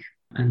intake,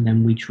 and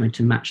then we tried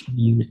to match them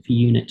unit for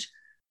unit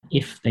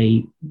if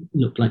they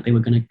looked like they were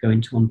going to go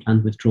into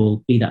unplanned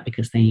withdrawal, be that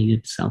because they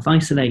needed to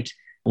self-isolate,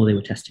 or they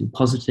were testing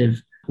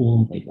positive,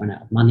 or they'd run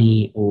out of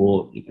money,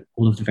 or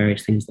all of the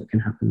various things that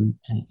can happen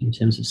in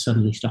terms of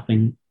suddenly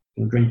stopping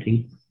your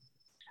drinking.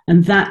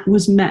 And that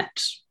was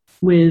met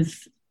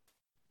with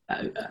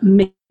a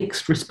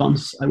mixed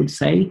response, I would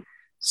say.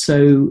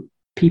 So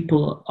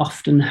people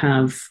often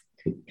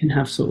can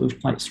have sort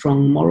of quite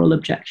strong moral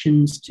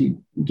objections to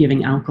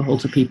giving alcohol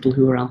to people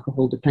who are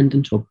alcohol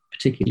dependent, or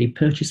particularly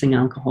purchasing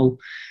alcohol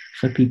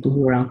for people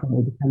who are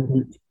alcohol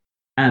dependent,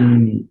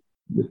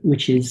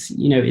 which is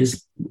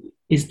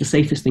the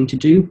safest thing to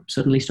do.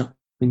 Suddenly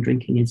stopping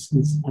drinking is,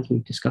 as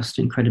we've discussed,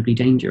 incredibly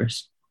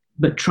dangerous.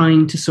 But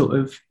trying to sort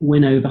of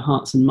win over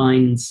hearts and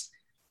minds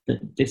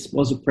that this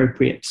was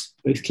appropriate,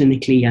 both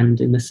clinically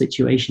and in the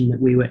situation that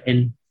we were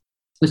in,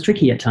 was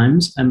tricky at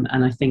times. And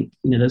I think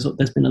there's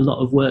been a lot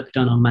of work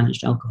done on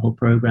managed alcohol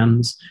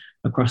programs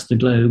across the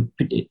globe,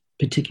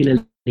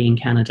 particularly in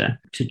Canada,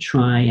 to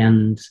try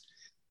and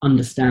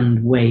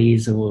understand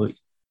ways or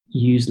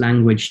use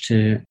language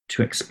to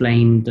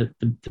explain the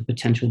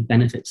potential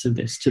benefits of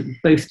this to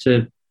both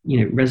to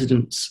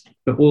residents,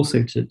 but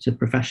also to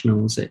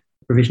professionals at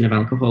provision of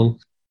alcohol.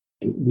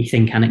 We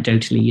think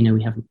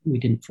anecdotally, we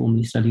didn't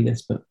formally study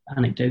this, but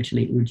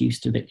anecdotally it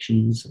reduced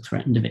evictions or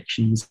threatened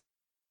evictions.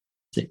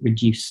 It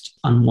reduced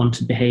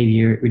unwanted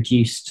behaviour. It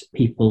reduced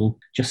people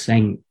just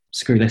saying,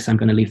 screw this, I'm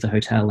going to leave the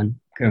hotel and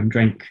go and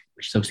drink,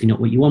 which is obviously not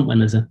what you want when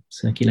there's a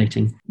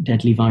circulating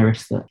deadly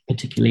virus that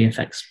particularly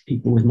affects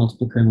people with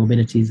multiple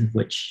comorbidities, of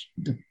which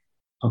the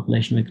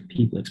population of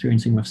people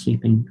experiencing rough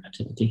sleeping are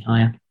typically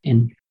higher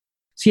in.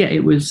 So yeah,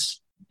 it was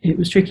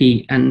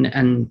tricky,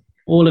 and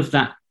all of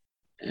that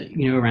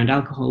around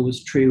alcohol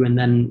was true. And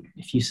then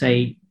if you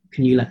say,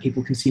 can you let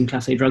people consume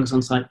Class A drugs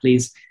on site,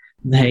 please?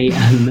 They,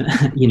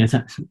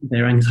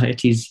 their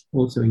anxieties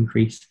also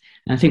increased.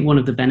 And I think one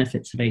of the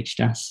benefits of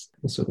HDAS,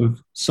 the sort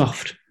of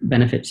soft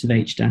benefits of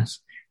HDAS,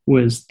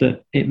 was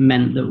that it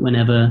meant that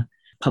whenever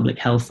public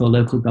health or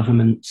local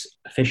government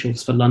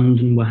officials for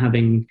London were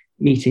having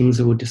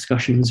meetings or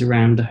discussions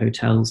around the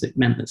hotels, it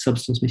meant that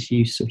substance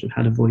misuse sort of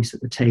had a voice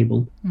at the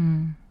table.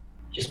 It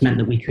just meant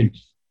that we could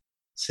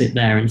sit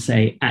there and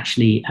say,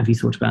 actually, have you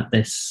thought about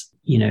this?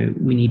 We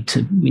need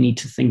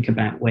to think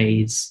about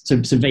ways. So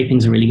vaping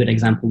is a really good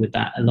example with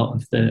that. A lot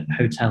of the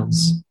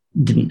hotels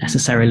didn't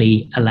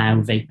necessarily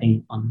allow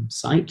vaping on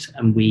site,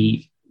 and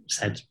we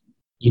said,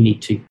 you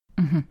need to.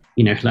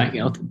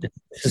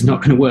 This is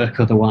not going to work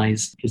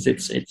otherwise, because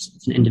it's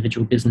an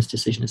individual business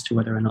decision as to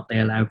whether or not they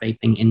allow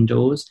vaping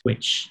indoors,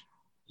 which,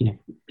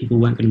 people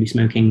weren't going to be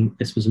smoking.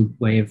 This was a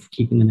way of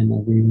keeping them in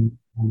their room.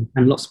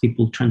 And lots of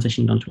people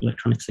transitioned onto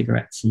electronic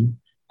cigarettes and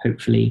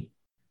hopefully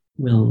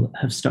will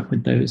have stuck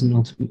with those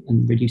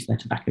and reduce their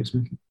tobacco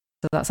smoking.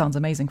 So that sounds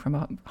amazing from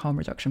a harm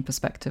reduction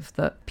perspective,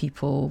 that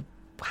people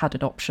had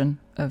an option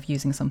of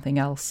using something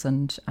else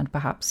and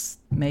perhaps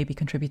maybe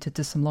contributed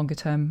to some longer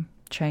term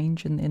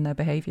change in their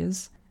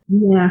behaviours.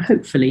 Yeah,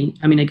 hopefully.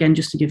 I mean, again,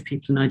 just to give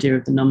people an idea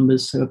of the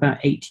numbers, so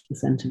about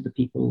 80% of the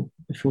people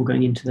before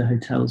going into the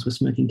hotels were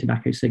smoking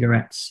tobacco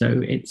cigarettes.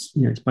 So it's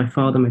by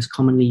far the most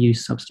commonly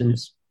used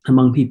substance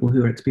among people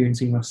who are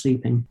experiencing rough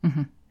sleeping.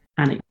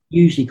 And it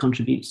usually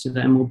contributes to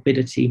their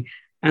morbidity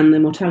and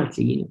their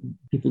mortality.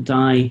 People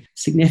die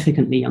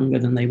significantly younger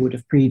than they would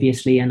have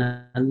previously, and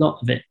a lot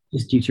of it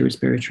is due to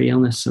respiratory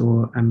illness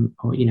or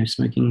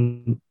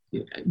smoking,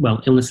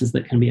 illnesses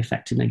that can be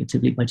affected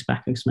negatively by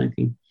tobacco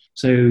smoking.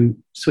 So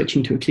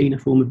switching to a cleaner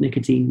form of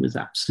nicotine was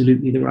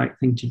absolutely the right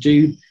thing to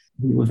do.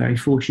 We were very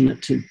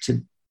fortunate to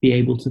be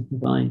able to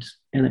provide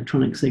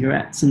electronic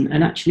cigarettes,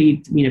 and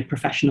actually,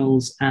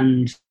 professionals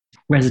and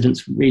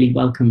residents really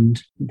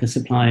welcomed the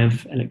supply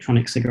of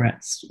electronic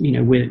cigarettes,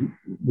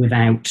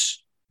 without,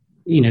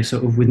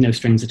 with no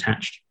strings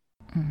attached.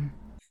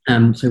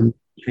 So we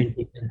trained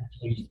people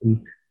to use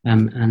them,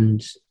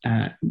 and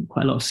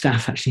quite a lot of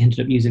staff actually ended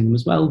up using them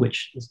as well,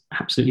 which is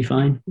absolutely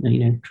fine.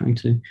 Trying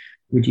to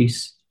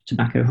reduce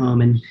tobacco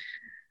harm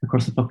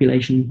across the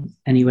population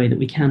any way that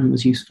we can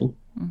was useful.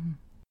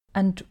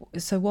 And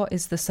so what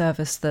is the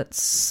service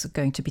that's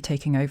going to be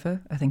taking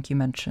over? I think you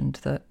mentioned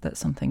that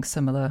something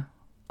similar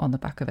on the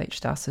back of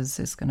HDAS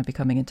is going to be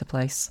coming into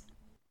place.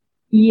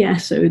 Yeah,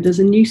 so there's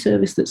a new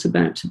service that's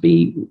about to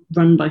be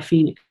run by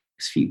Phoenix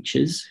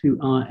Futures, who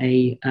are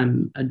a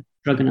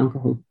drug and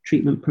alcohol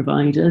treatment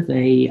provider.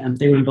 They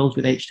were involved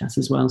with HDAS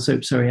as well.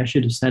 So sorry, I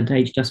should have said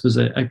HDAS was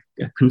a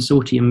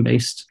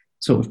consortium-based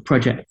sort of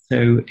project.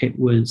 So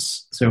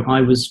I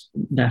was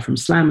there from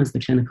SLAM as the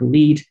clinical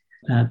lead,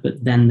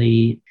 but then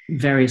the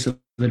various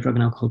other drug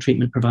and alcohol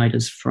treatment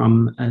providers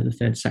from the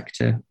third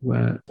sector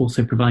were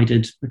also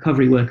provided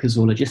recovery workers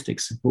or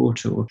logistics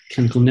support or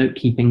clinical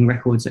note-keeping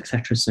records,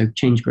 etc. So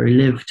Change, Grow,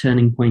 Live,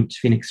 Turning Point,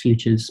 Phoenix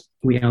Futures,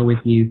 We Are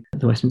With You,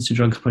 the Westminster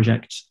Drugs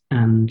Project,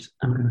 and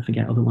I'm going to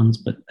forget other ones,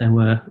 but there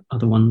were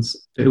other ones.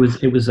 It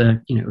was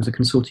a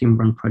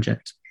consortium-run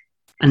project.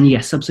 And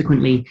yes,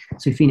 subsequently,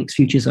 so Phoenix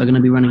Futures are going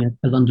to be running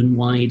a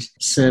London-wide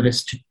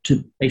service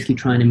to basically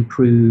try and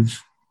improve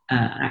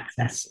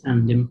access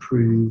and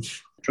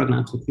improve drug and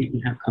alcohol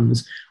treatment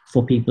outcomes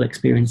for people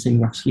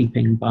experiencing rough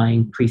sleeping by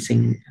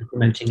increasing and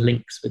promoting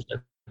links with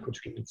local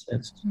treatment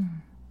services.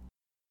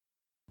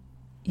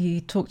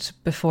 You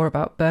talked before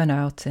about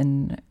burnout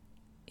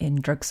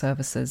in drug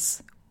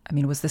services. I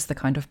mean, was this the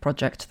kind of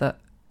project that,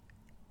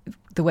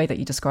 the way that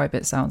you describe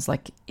it sounds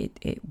like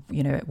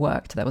it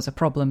worked? There was a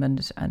problem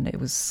and it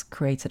was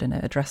created and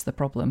it addressed the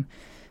problem.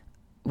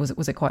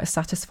 Was it quite a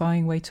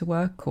satisfying way to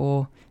work,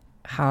 or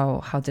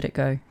how did it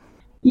go?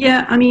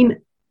 Yeah, I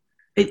mean,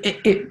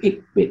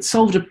 it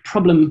solved a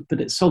problem, but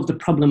it solved the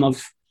problem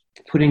of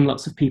putting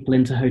lots of people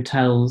into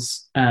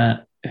hotels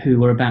who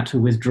were about to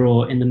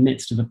withdraw in the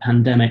midst of a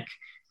pandemic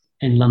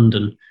in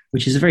London,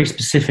 which is a very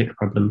specific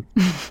problem.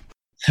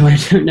 So I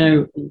don't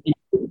know,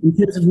 in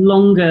terms of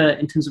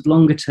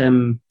longer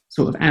term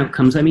sort of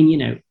outcomes, I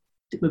mean,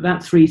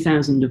 about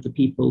 3,000 of the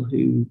people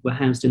who were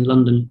housed in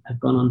London have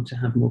gone on to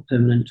have more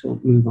permanent or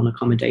move on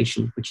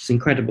accommodation, which is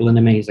incredible and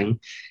amazing.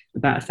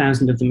 About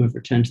 1,000 of them have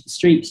returned to the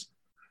streets,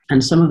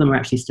 and some of them are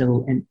actually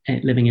still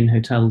living in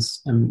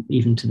hotels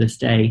even to this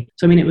day.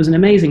 So, I mean, it was an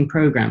amazing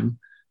program.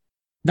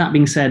 That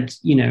being said,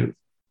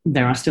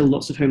 there are still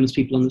lots of homeless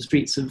people on the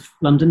streets of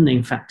London.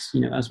 In fact,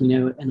 as we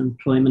know,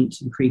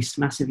 unemployment increased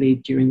massively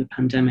during the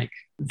pandemic.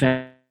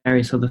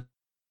 Various other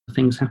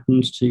things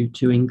happened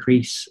to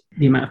increase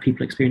the amount of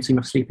people experiencing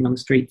rough sleeping on the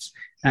streets.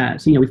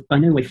 So, we've by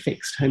no way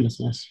fixed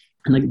homelessness.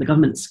 And the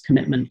government's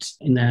commitment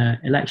in their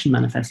election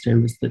manifesto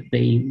was that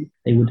they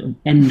would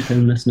end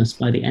homelessness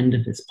by the end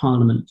of this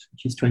parliament,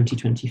 which is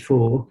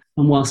 2024.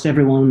 And whilst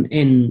Everyone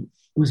In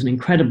was an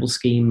incredible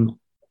scheme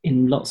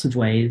in lots of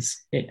ways,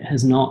 it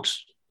has not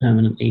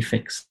permanently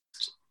fixed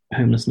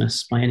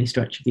homelessness by any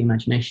stretch of the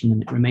imagination,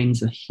 and it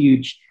remains a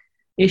huge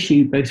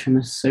issue, both from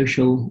a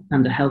social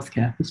and a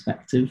healthcare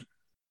perspective.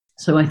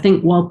 So I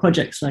think while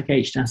projects like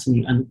HDAS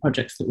and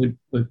projects that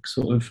were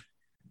sort of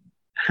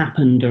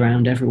happened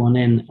around everyone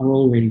in are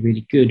all really,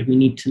 really good, we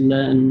need to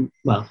learn,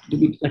 well,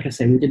 like I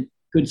say, we did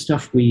good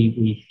stuff,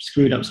 we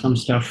screwed up some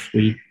stuff,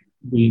 we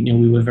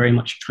were very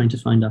much trying to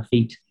find our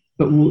feet.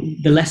 But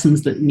the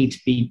lessons that need to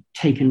be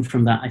taken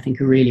from that, I think,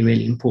 are really,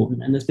 really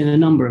important. And there's been a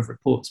number of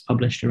reports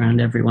published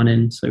around everyone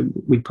in. So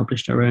we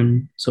published our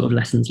own sort of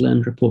lessons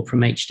learned report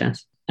from HDAS.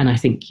 And I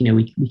think,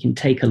 we can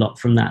take a lot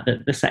from that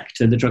the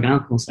sector, the drug and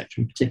alcohol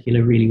sector in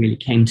particular, really, really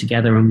came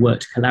together and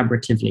worked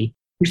collaboratively,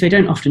 which they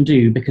don't often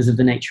do because of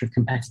the nature of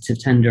competitive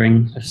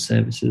tendering of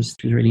services.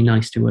 It was really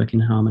nice to work in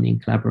harmony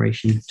and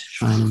collaboration to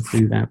try and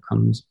improve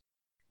outcomes.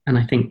 And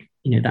I think,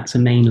 that's a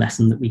main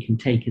lesson that we can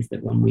take, is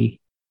that when we,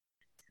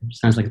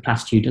 sounds like a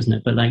platitude, doesn't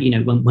it? But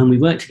when we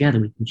work together,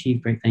 we can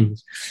achieve great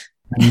things.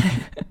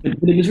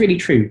 But it was really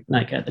true,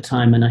 at the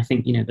time. And I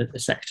think, that the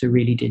sector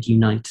really did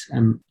unite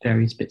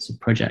various bits of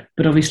project.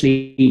 But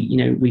obviously,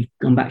 we've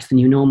gone back to the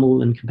new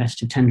normal, and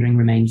competitive tendering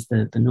remains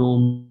the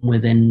norm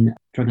within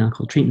drug and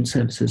alcohol treatment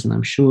services. And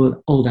I'm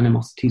sure old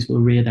animosities will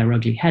rear their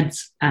ugly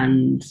heads.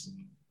 And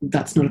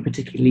that's not a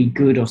particularly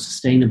good or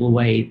sustainable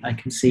way I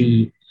can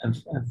see of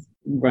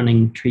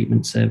running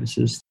treatment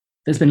services.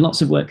 There's been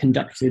lots of work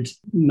conducted,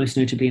 most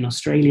notably in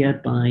Australia,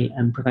 by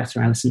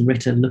Professor Alison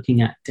Ritter,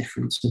 looking at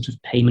different sort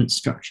of payment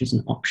structures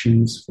and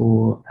options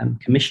for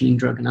commissioning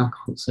drug and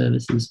alcohol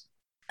services.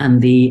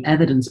 And the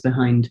evidence of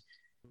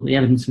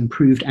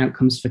improved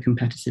outcomes for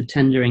competitive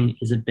tendering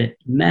is a bit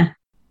meh.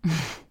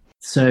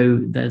 So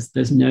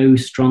there's no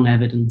strong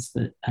evidence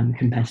that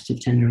competitive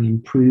tendering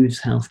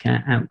improves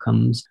healthcare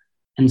outcomes.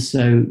 And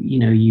so,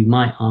 you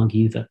might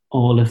argue that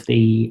all of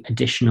the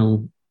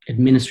additional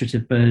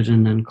administrative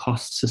burden and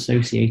costs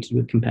associated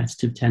with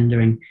competitive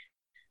tendering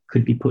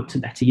could be put to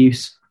better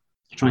use,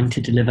 trying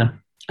to deliver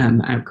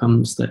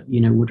outcomes that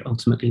would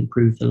ultimately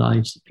improve the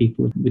lives of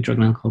people with drug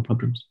and alcohol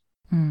problems.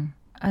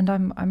 And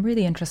I'm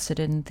really interested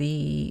in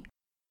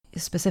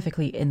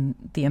specifically in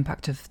the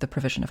impact of the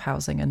provision of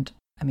housing. And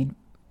I mean,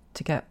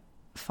 to get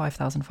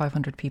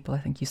 5,500 people, I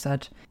think you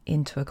said,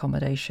 into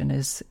accommodation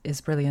is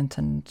brilliant.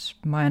 And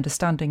my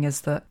understanding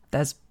is that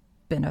there's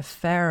been a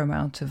fair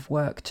amount of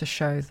work to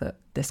show that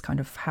this kind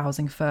of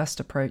housing first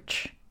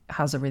approach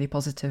has a really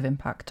positive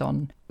impact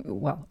on,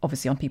 well,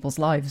 obviously on people's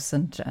lives,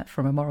 and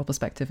from a moral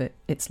perspective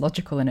it's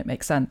logical and it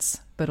makes sense,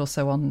 but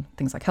also on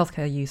things like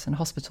healthcare use and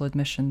hospital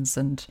admissions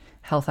and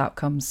health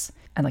outcomes.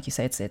 And like you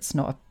say, it's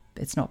not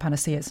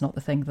panacea, it's not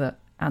the thing that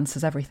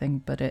answers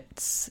everything, but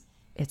it's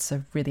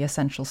a really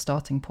essential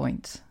starting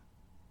point.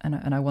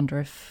 And I wonder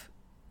if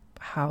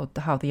how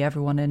the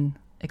everyone in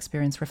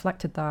experience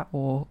reflected that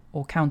or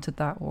countered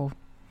that, or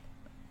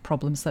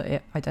problems that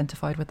it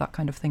identified with that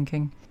kind of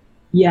thinking.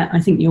 Yeah, I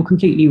think you're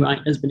completely right.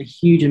 There's been a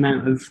huge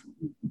amount of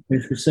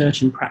both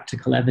research and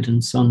practical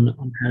evidence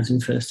on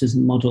housing first as a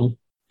model,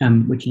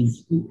 which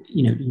is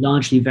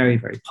largely very,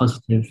 very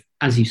positive.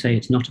 As you say,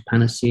 it's not a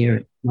panacea.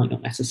 It might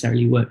not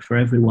necessarily work for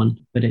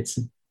everyone, but it's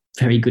a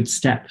very good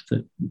step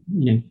that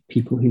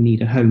people who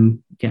need a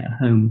home get a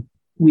home.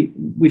 We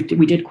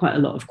did quite a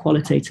lot of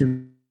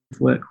qualitative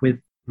work with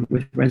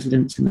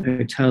residents in the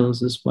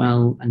hotels as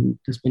well, and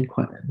there's been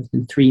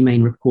 3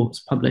 main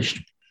reports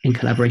published in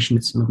collaboration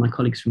with some of my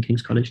colleagues from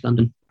King's College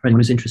London. For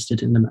anyone who's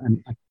interested in them,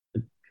 and I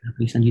could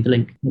happily send you the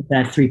link.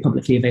 They're 3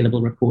 publicly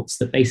available reports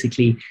that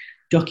basically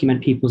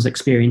document people's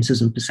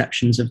experiences and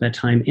perceptions of their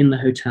time in the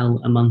hotel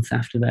a month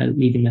after they're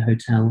leaving the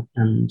hotel,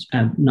 and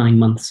 9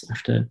 months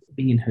after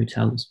being in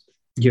hotels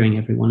during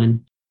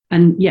everyone.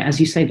 And yeah, as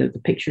you say, that the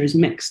picture is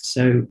mixed.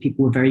 So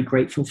people were very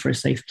grateful for a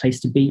safe place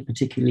to be,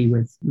 particularly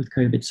with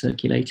COVID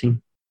circulating.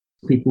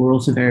 People were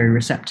also very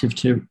receptive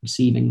to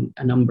receiving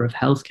a number of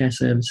healthcare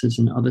services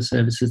and other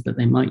services that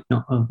they might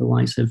not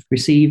otherwise have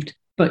received.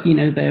 But,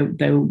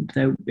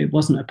 it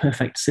wasn't a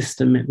perfect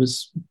system. It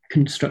was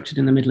constructed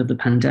in the middle of the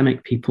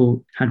pandemic.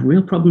 People had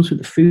real problems with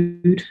the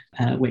food,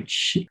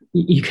 which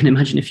you can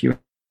imagine if you're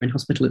in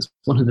hospital, it's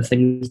one of the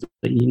things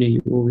that,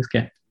 you always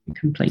get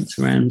complaints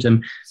around.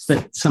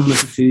 But some of the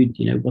food,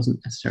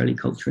 wasn't necessarily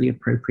culturally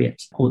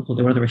appropriate, or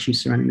there were other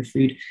issues surrounding the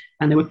food.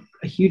 And there were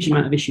a huge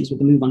amount of issues with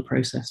the move-on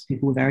process.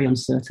 People were very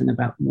uncertain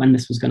about when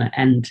this was going to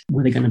end.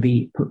 Were they going to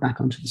be put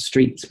back onto the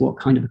streets? What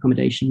kind of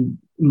accommodation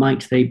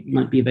might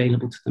be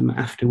available to them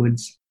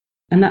afterwards?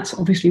 And that's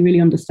obviously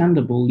really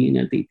understandable.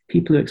 The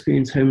people who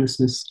experience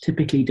homelessness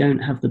typically don't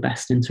have the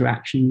best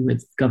interaction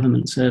with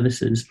government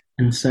services.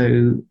 And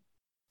so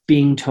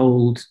being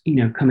told,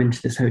 come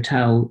into this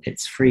hotel,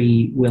 it's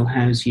free, we'll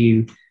house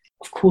you.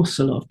 Of course,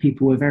 a lot of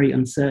people were very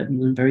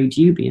uncertain and very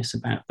dubious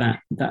about that.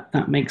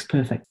 That makes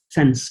perfect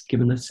sense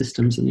given the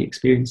systems and the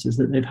experiences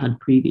that they've had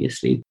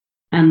previously.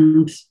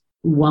 And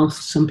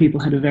whilst some people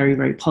had a very,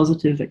 very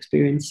positive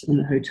experience in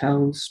the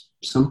hotels,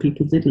 some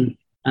people didn't.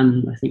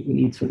 And I think we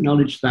need to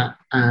acknowledge that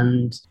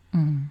and,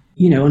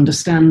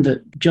 understand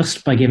that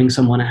just by giving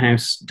someone a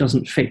house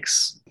doesn't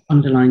fix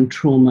underlying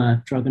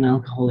trauma, drug and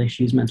alcohol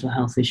issues, mental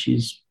health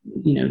issues,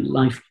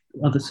 life,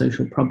 other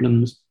social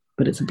problems,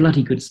 but it's a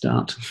bloody good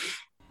start.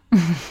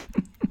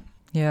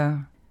 Yeah.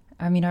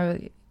 I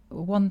mean,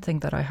 one thing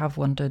that I have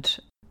wondered,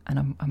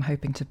 and I'm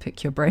hoping to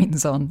pick your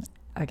brains on,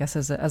 I guess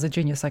as a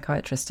junior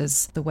psychiatrist,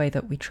 is the way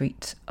that we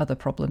treat other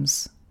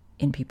problems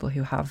in people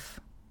who have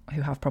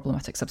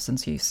problematic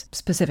substance use.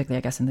 Specifically,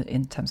 I guess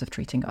in terms of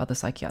treating other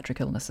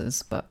psychiatric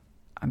illnesses, but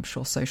I'm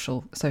sure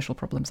social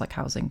problems like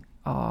housing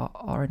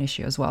are an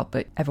issue as well.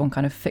 But everyone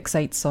kind of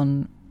fixates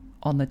on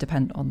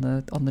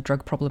the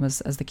drug problem as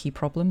the key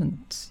problem, and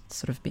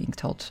sort of being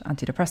told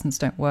antidepressants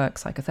don't work,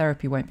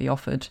 psychotherapy won't be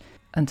offered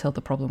until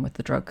the problem with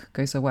the drug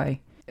goes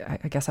away.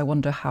 I guess I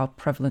wonder how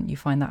prevalent you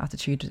find that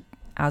attitude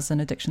as an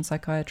addiction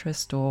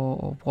psychiatrist,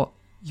 or what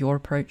your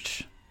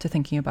approach to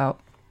thinking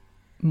about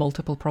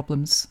multiple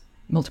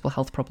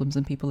health problems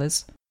in people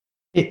is.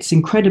 It's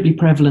incredibly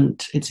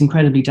prevalent, it's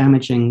incredibly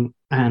damaging,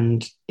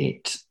 and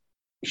it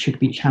should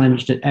be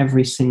challenged at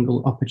every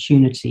single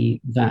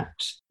opportunity that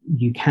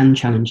you can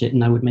challenge it.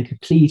 And I would make a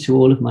plea to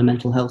all of my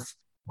mental health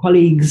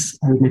colleagues,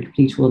 I would make a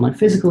plea to all my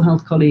physical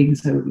health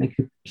colleagues, I would make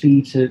a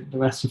plea to the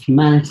rest of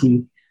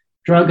humanity.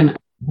 Drug and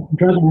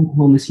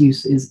alcohol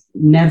misuse is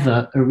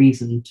never a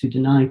reason to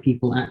deny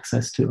people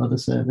access to other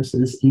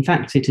services. In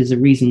fact, it is a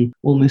reason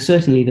almost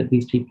certainly that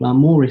these people are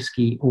more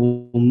risky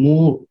or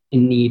more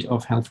in need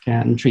of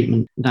healthcare and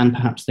treatment than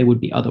perhaps they would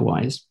be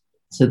otherwise.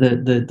 So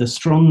the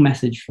strong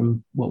message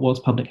from what was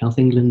Public Health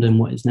England and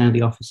what is now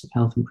the Office of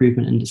Health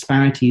Improvement and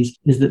Disparities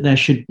is that there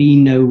should be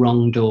no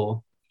wrong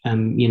door.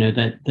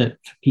 That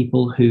for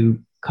people who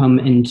come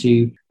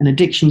into an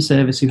addiction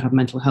service who have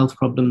mental health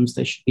problems,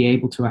 they should be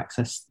able to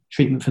access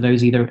treatment for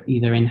those either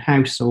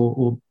in-house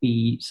or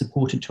be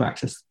supported to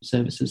access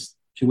services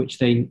to which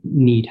they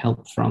need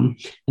help from.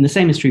 And the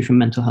same is true from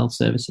mental health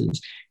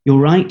services. You're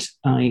right,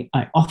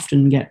 I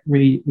often get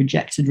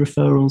rejected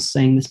referrals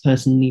saying this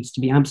person needs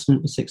to be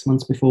abstinent for 6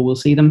 months before we'll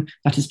see them.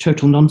 That is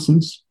total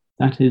nonsense.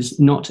 That is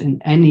not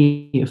in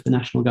any of the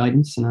national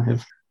guidance, and I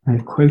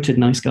have quoted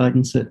NICE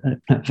guidance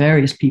at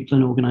various people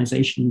and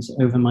organisations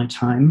over my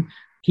time.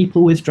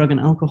 People with drug and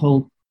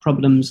alcohol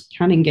problems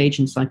can engage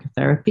in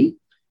psychotherapy.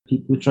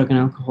 People with drug and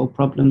alcohol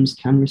problems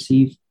can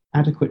receive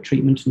adequate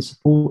treatment and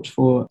support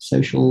for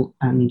social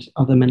and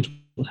other mental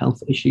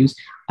health issues.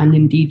 And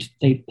indeed,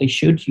 they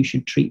should. You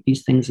should treat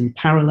these things in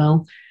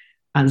parallel.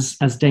 As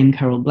Dame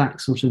Carol Black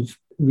sort of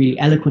really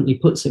eloquently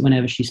puts it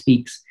whenever she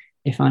speaks,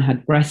 if I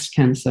had breast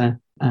cancer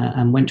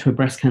and went to a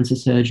breast cancer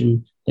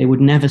surgeon, they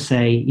would never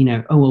say,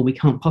 oh, well, we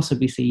can't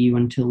possibly see you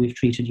until we've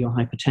treated your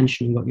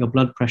hypertension and got your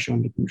blood pressure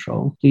under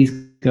control. Please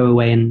go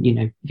away and,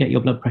 get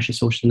your blood pressure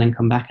sorted and then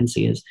come back and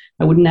see us.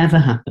 That would never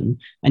happen.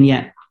 And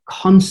yet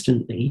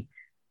constantly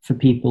for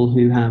people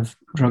who have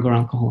drug or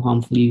alcohol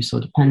harmful use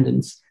or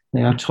dependence,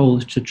 they are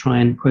told to try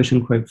and quote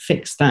unquote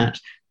fix that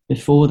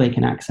before they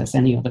can access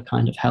any other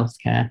kind of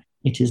healthcare.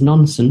 It is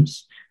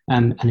nonsense,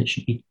 and it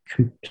should be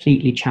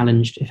completely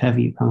challenged if ever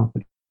you come up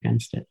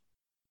against it.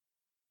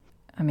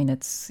 I mean,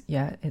 it's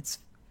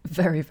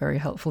very, very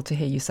helpful to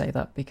hear you say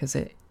that, because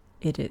it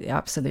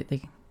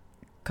absolutely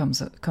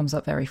comes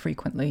up very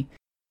frequently.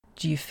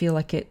 Do you feel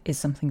like it is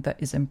something that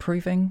is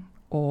improving,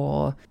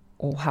 or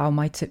how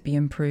might it be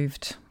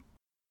improved,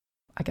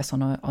 I guess,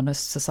 on a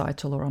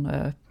societal or on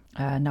a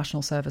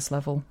national service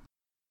level?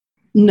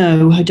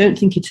 No, I don't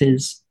think it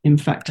is. In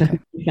fact, I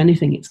think if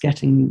anything, it's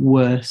getting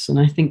worse. And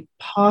I think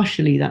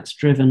partially that's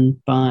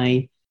driven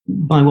by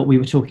what we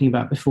were talking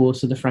about before,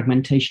 so the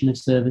fragmentation of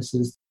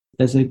services.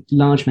 There's a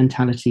large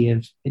mentality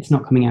of it's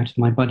not coming out of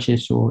my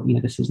budget, or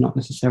this is not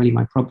necessarily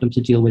my problem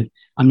to deal with.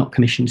 I'm not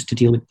commissioned to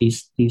deal with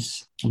these,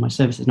 or my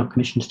service is not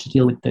commissioned to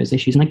deal with those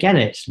issues. And I get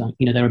it.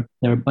 There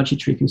are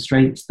budgetary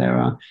constraints. There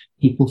are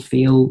people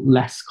feel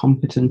less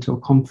competent or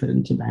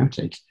confident about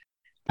it.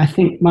 I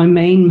think my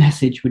main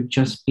message would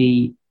just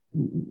be,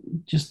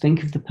 just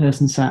think of the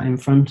person sat in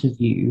front of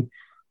you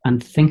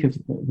and think of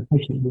the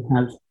patient who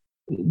has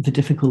the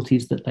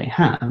difficulties that they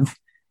have.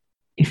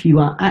 If you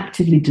are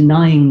actively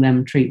denying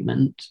them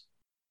treatment,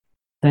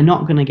 they're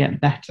not going to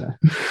get better.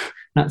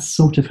 That's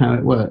sort of how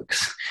it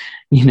works,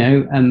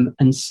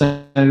 and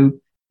so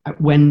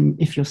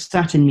if you're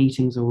sat in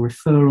meetings or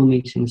referral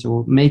meetings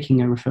or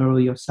making a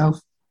referral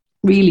yourself,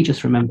 really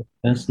just remember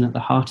the person at the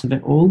heart of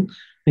it all.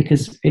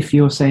 Because if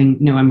you're saying,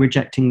 no, I'm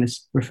rejecting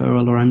this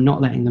referral, or I'm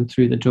not letting them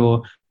through the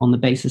door on the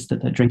basis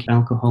that they're drinking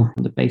alcohol,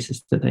 on the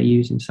basis that they're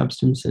using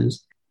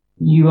substances,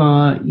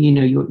 you're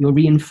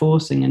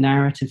reinforcing a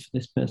narrative for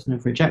this person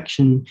of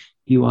rejection.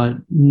 You are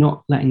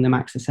not letting them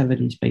access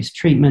evidence-based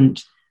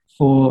treatment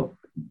for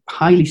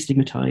highly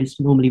stigmatized,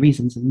 normally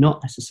reasons, and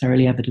not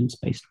necessarily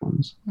evidence-based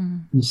ones.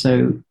 And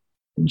so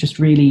just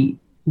really,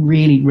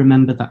 really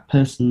remember that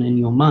person in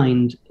your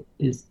mind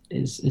is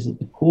at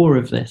the core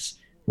of this.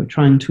 We're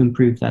trying to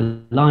improve their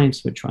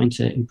lives. We're trying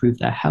to improve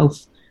their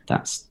health.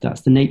 That's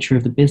the nature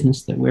of the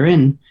business that we're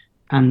in.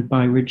 And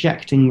by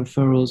rejecting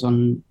referrals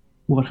on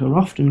what are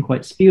often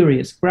quite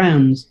spurious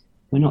grounds,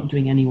 we're not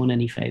doing anyone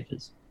any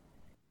favours.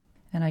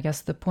 And I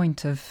guess the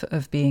point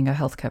of being a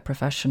healthcare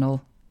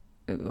professional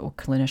or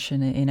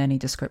clinician in any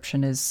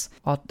description is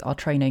our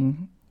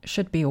training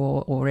should be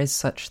or is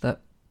such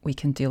that we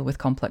can deal with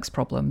complex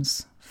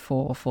problems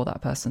for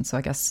that person. So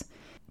I guess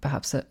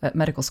perhaps at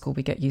medical school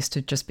we get used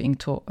to just being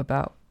taught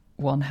about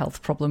one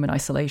health problem in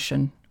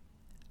isolation,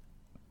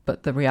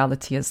 but the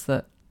reality is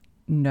that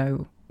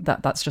no,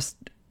 that's just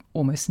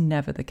almost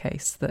never the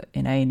case, that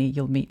in A&E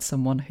you'll meet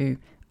someone who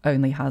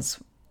only has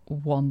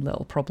one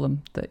little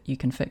problem that you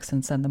can fix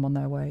and send them on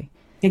their way.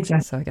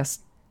 Exactly. So I guess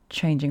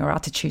changing our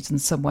attitudes in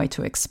some way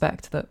to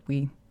expect that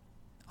we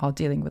are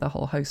dealing with a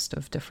whole host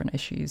of different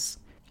issues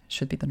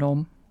should be the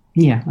norm.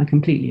 Yeah, I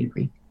completely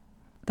agree.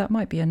 That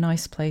might be a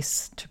nice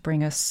place to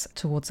bring us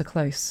towards a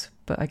close.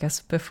 But I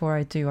guess before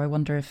I do, I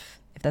wonder if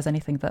there's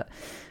anything that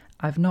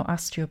I've not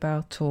asked you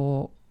about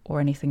or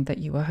anything that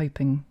you were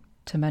hoping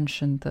to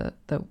mention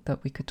that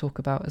we could talk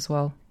about as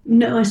well.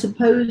 No, I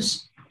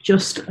suppose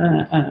just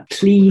a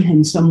plea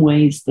in some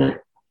ways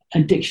that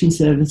addiction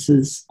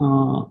services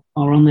are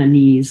on their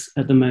knees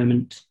at the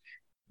moment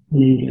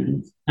in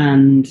England.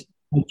 And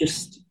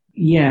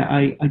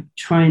I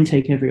try and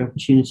take every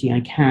opportunity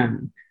I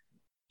can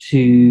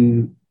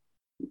to,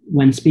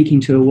 when speaking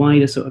to a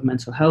wider sort of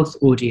mental health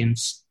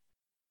audience,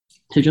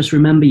 to just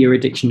remember your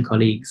addiction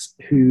colleagues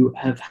who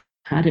have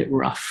had it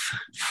rough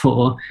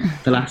for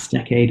the last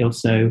decade or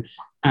so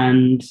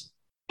and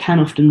can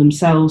often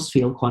themselves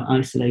feel quite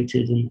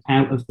isolated and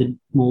out of the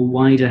more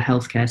wider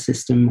healthcare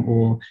system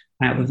or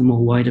out of the more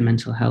wider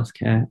mental health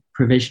care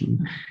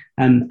provision.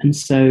 And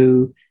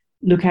so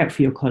look out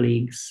for your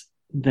colleagues.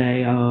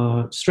 They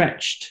are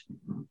stretched.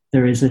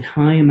 There is a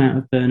high amount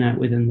of burnout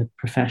within the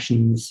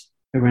professions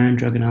around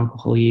drug and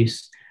alcohol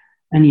use.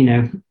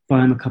 And, buy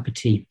them a cup of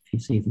tea if you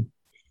see them.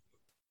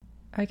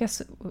 I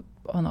guess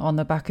on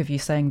the back of you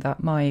saying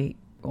that, my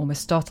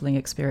almost startling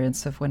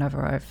experience of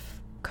whenever I've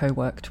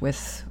co-worked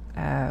with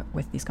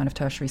these kind of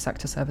tertiary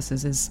sector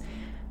services is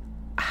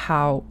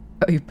how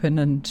open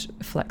and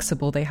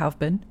flexible they have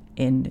been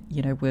in,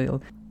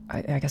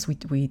 I guess we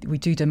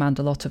do demand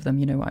a lot of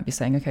them. I'd be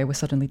saying, okay, we're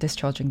suddenly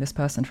discharging this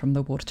person from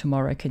the ward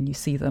tomorrow. Can you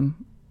see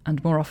them?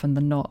 And more often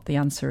than not, the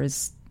answer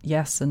is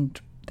yes, and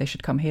they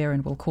should come here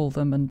and we'll call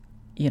them. And,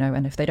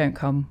 and if they don't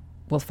come,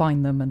 we'll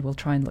find them and we'll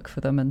try and look for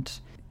them. And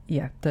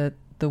yeah, the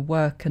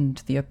work and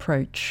the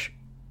approach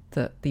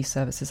that these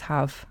services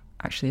have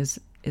actually is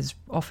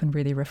often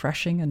really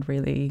refreshing and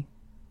really,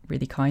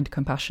 really kind,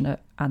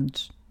 compassionate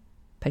and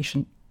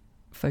patient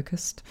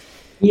focused.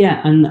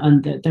 Yeah,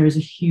 and there is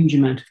a huge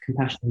amount of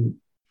compassion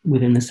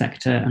within the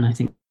sector, and I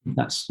think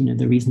that's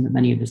the reason that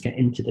many of us get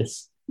into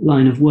this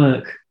line of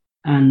work.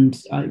 And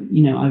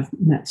I've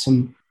met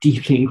some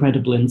deeply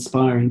incredible,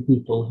 inspiring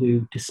people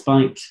who,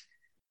 despite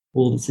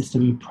all the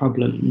system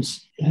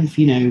problems, have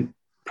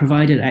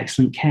provided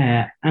excellent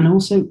care, and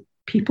also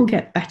people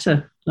get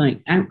better.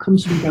 Like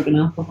outcomes from drug and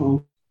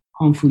alcohol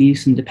harmful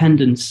use and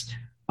dependence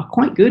are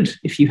quite good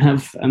if you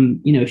have,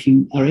 if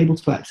you are able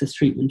to access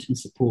treatment and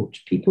support.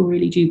 People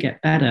really do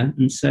get better.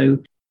 And so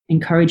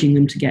encouraging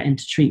them to get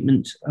into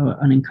treatment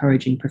and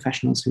encouraging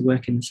professionals who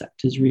work in the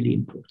sector is really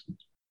important.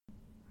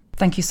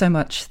 Thank you so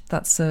much.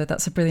 That's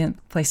a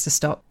brilliant place to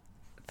stop.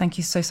 Thank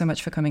you so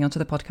much for coming onto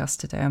the podcast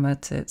today,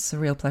 Emmett. It's a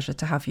real pleasure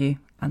to have you,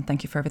 and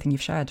thank you for everything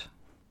you've shared.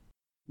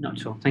 Not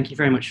at all. Thank you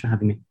very much for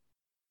having me.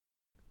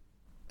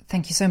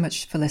 Thank you so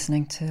much for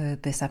listening to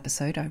this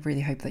episode. I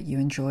really hope that you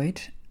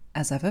enjoyed.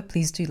 As ever,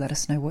 please do let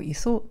us know what you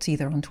thought,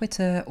 either on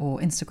Twitter or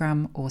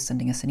Instagram, or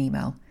sending us an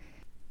email.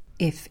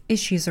 If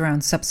issues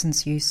around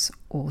substance use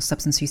or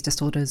substance use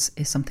disorders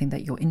is something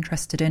that you're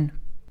interested in,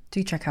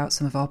 do check out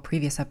some of our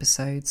previous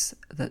episodes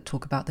that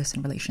talk about this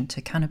in relation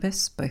to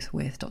cannabis, both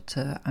with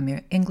Dr.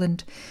 Amir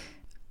England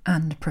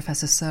and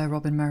Professor Sir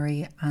Robin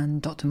Murray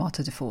and Dr.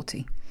 Marta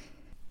DeForti,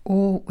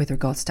 or with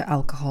regards to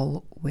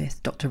alcohol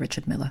with Dr.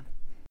 Richard Miller.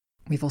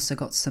 We've also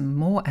got some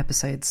more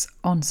episodes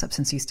on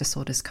substance use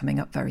disorders coming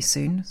up very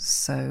soon,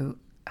 so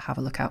have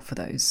a look out for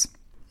those.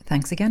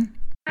 Thanks again.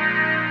 You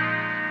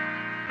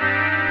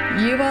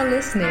are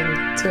listening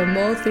to a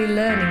Maudsley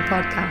Learning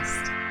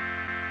Podcast.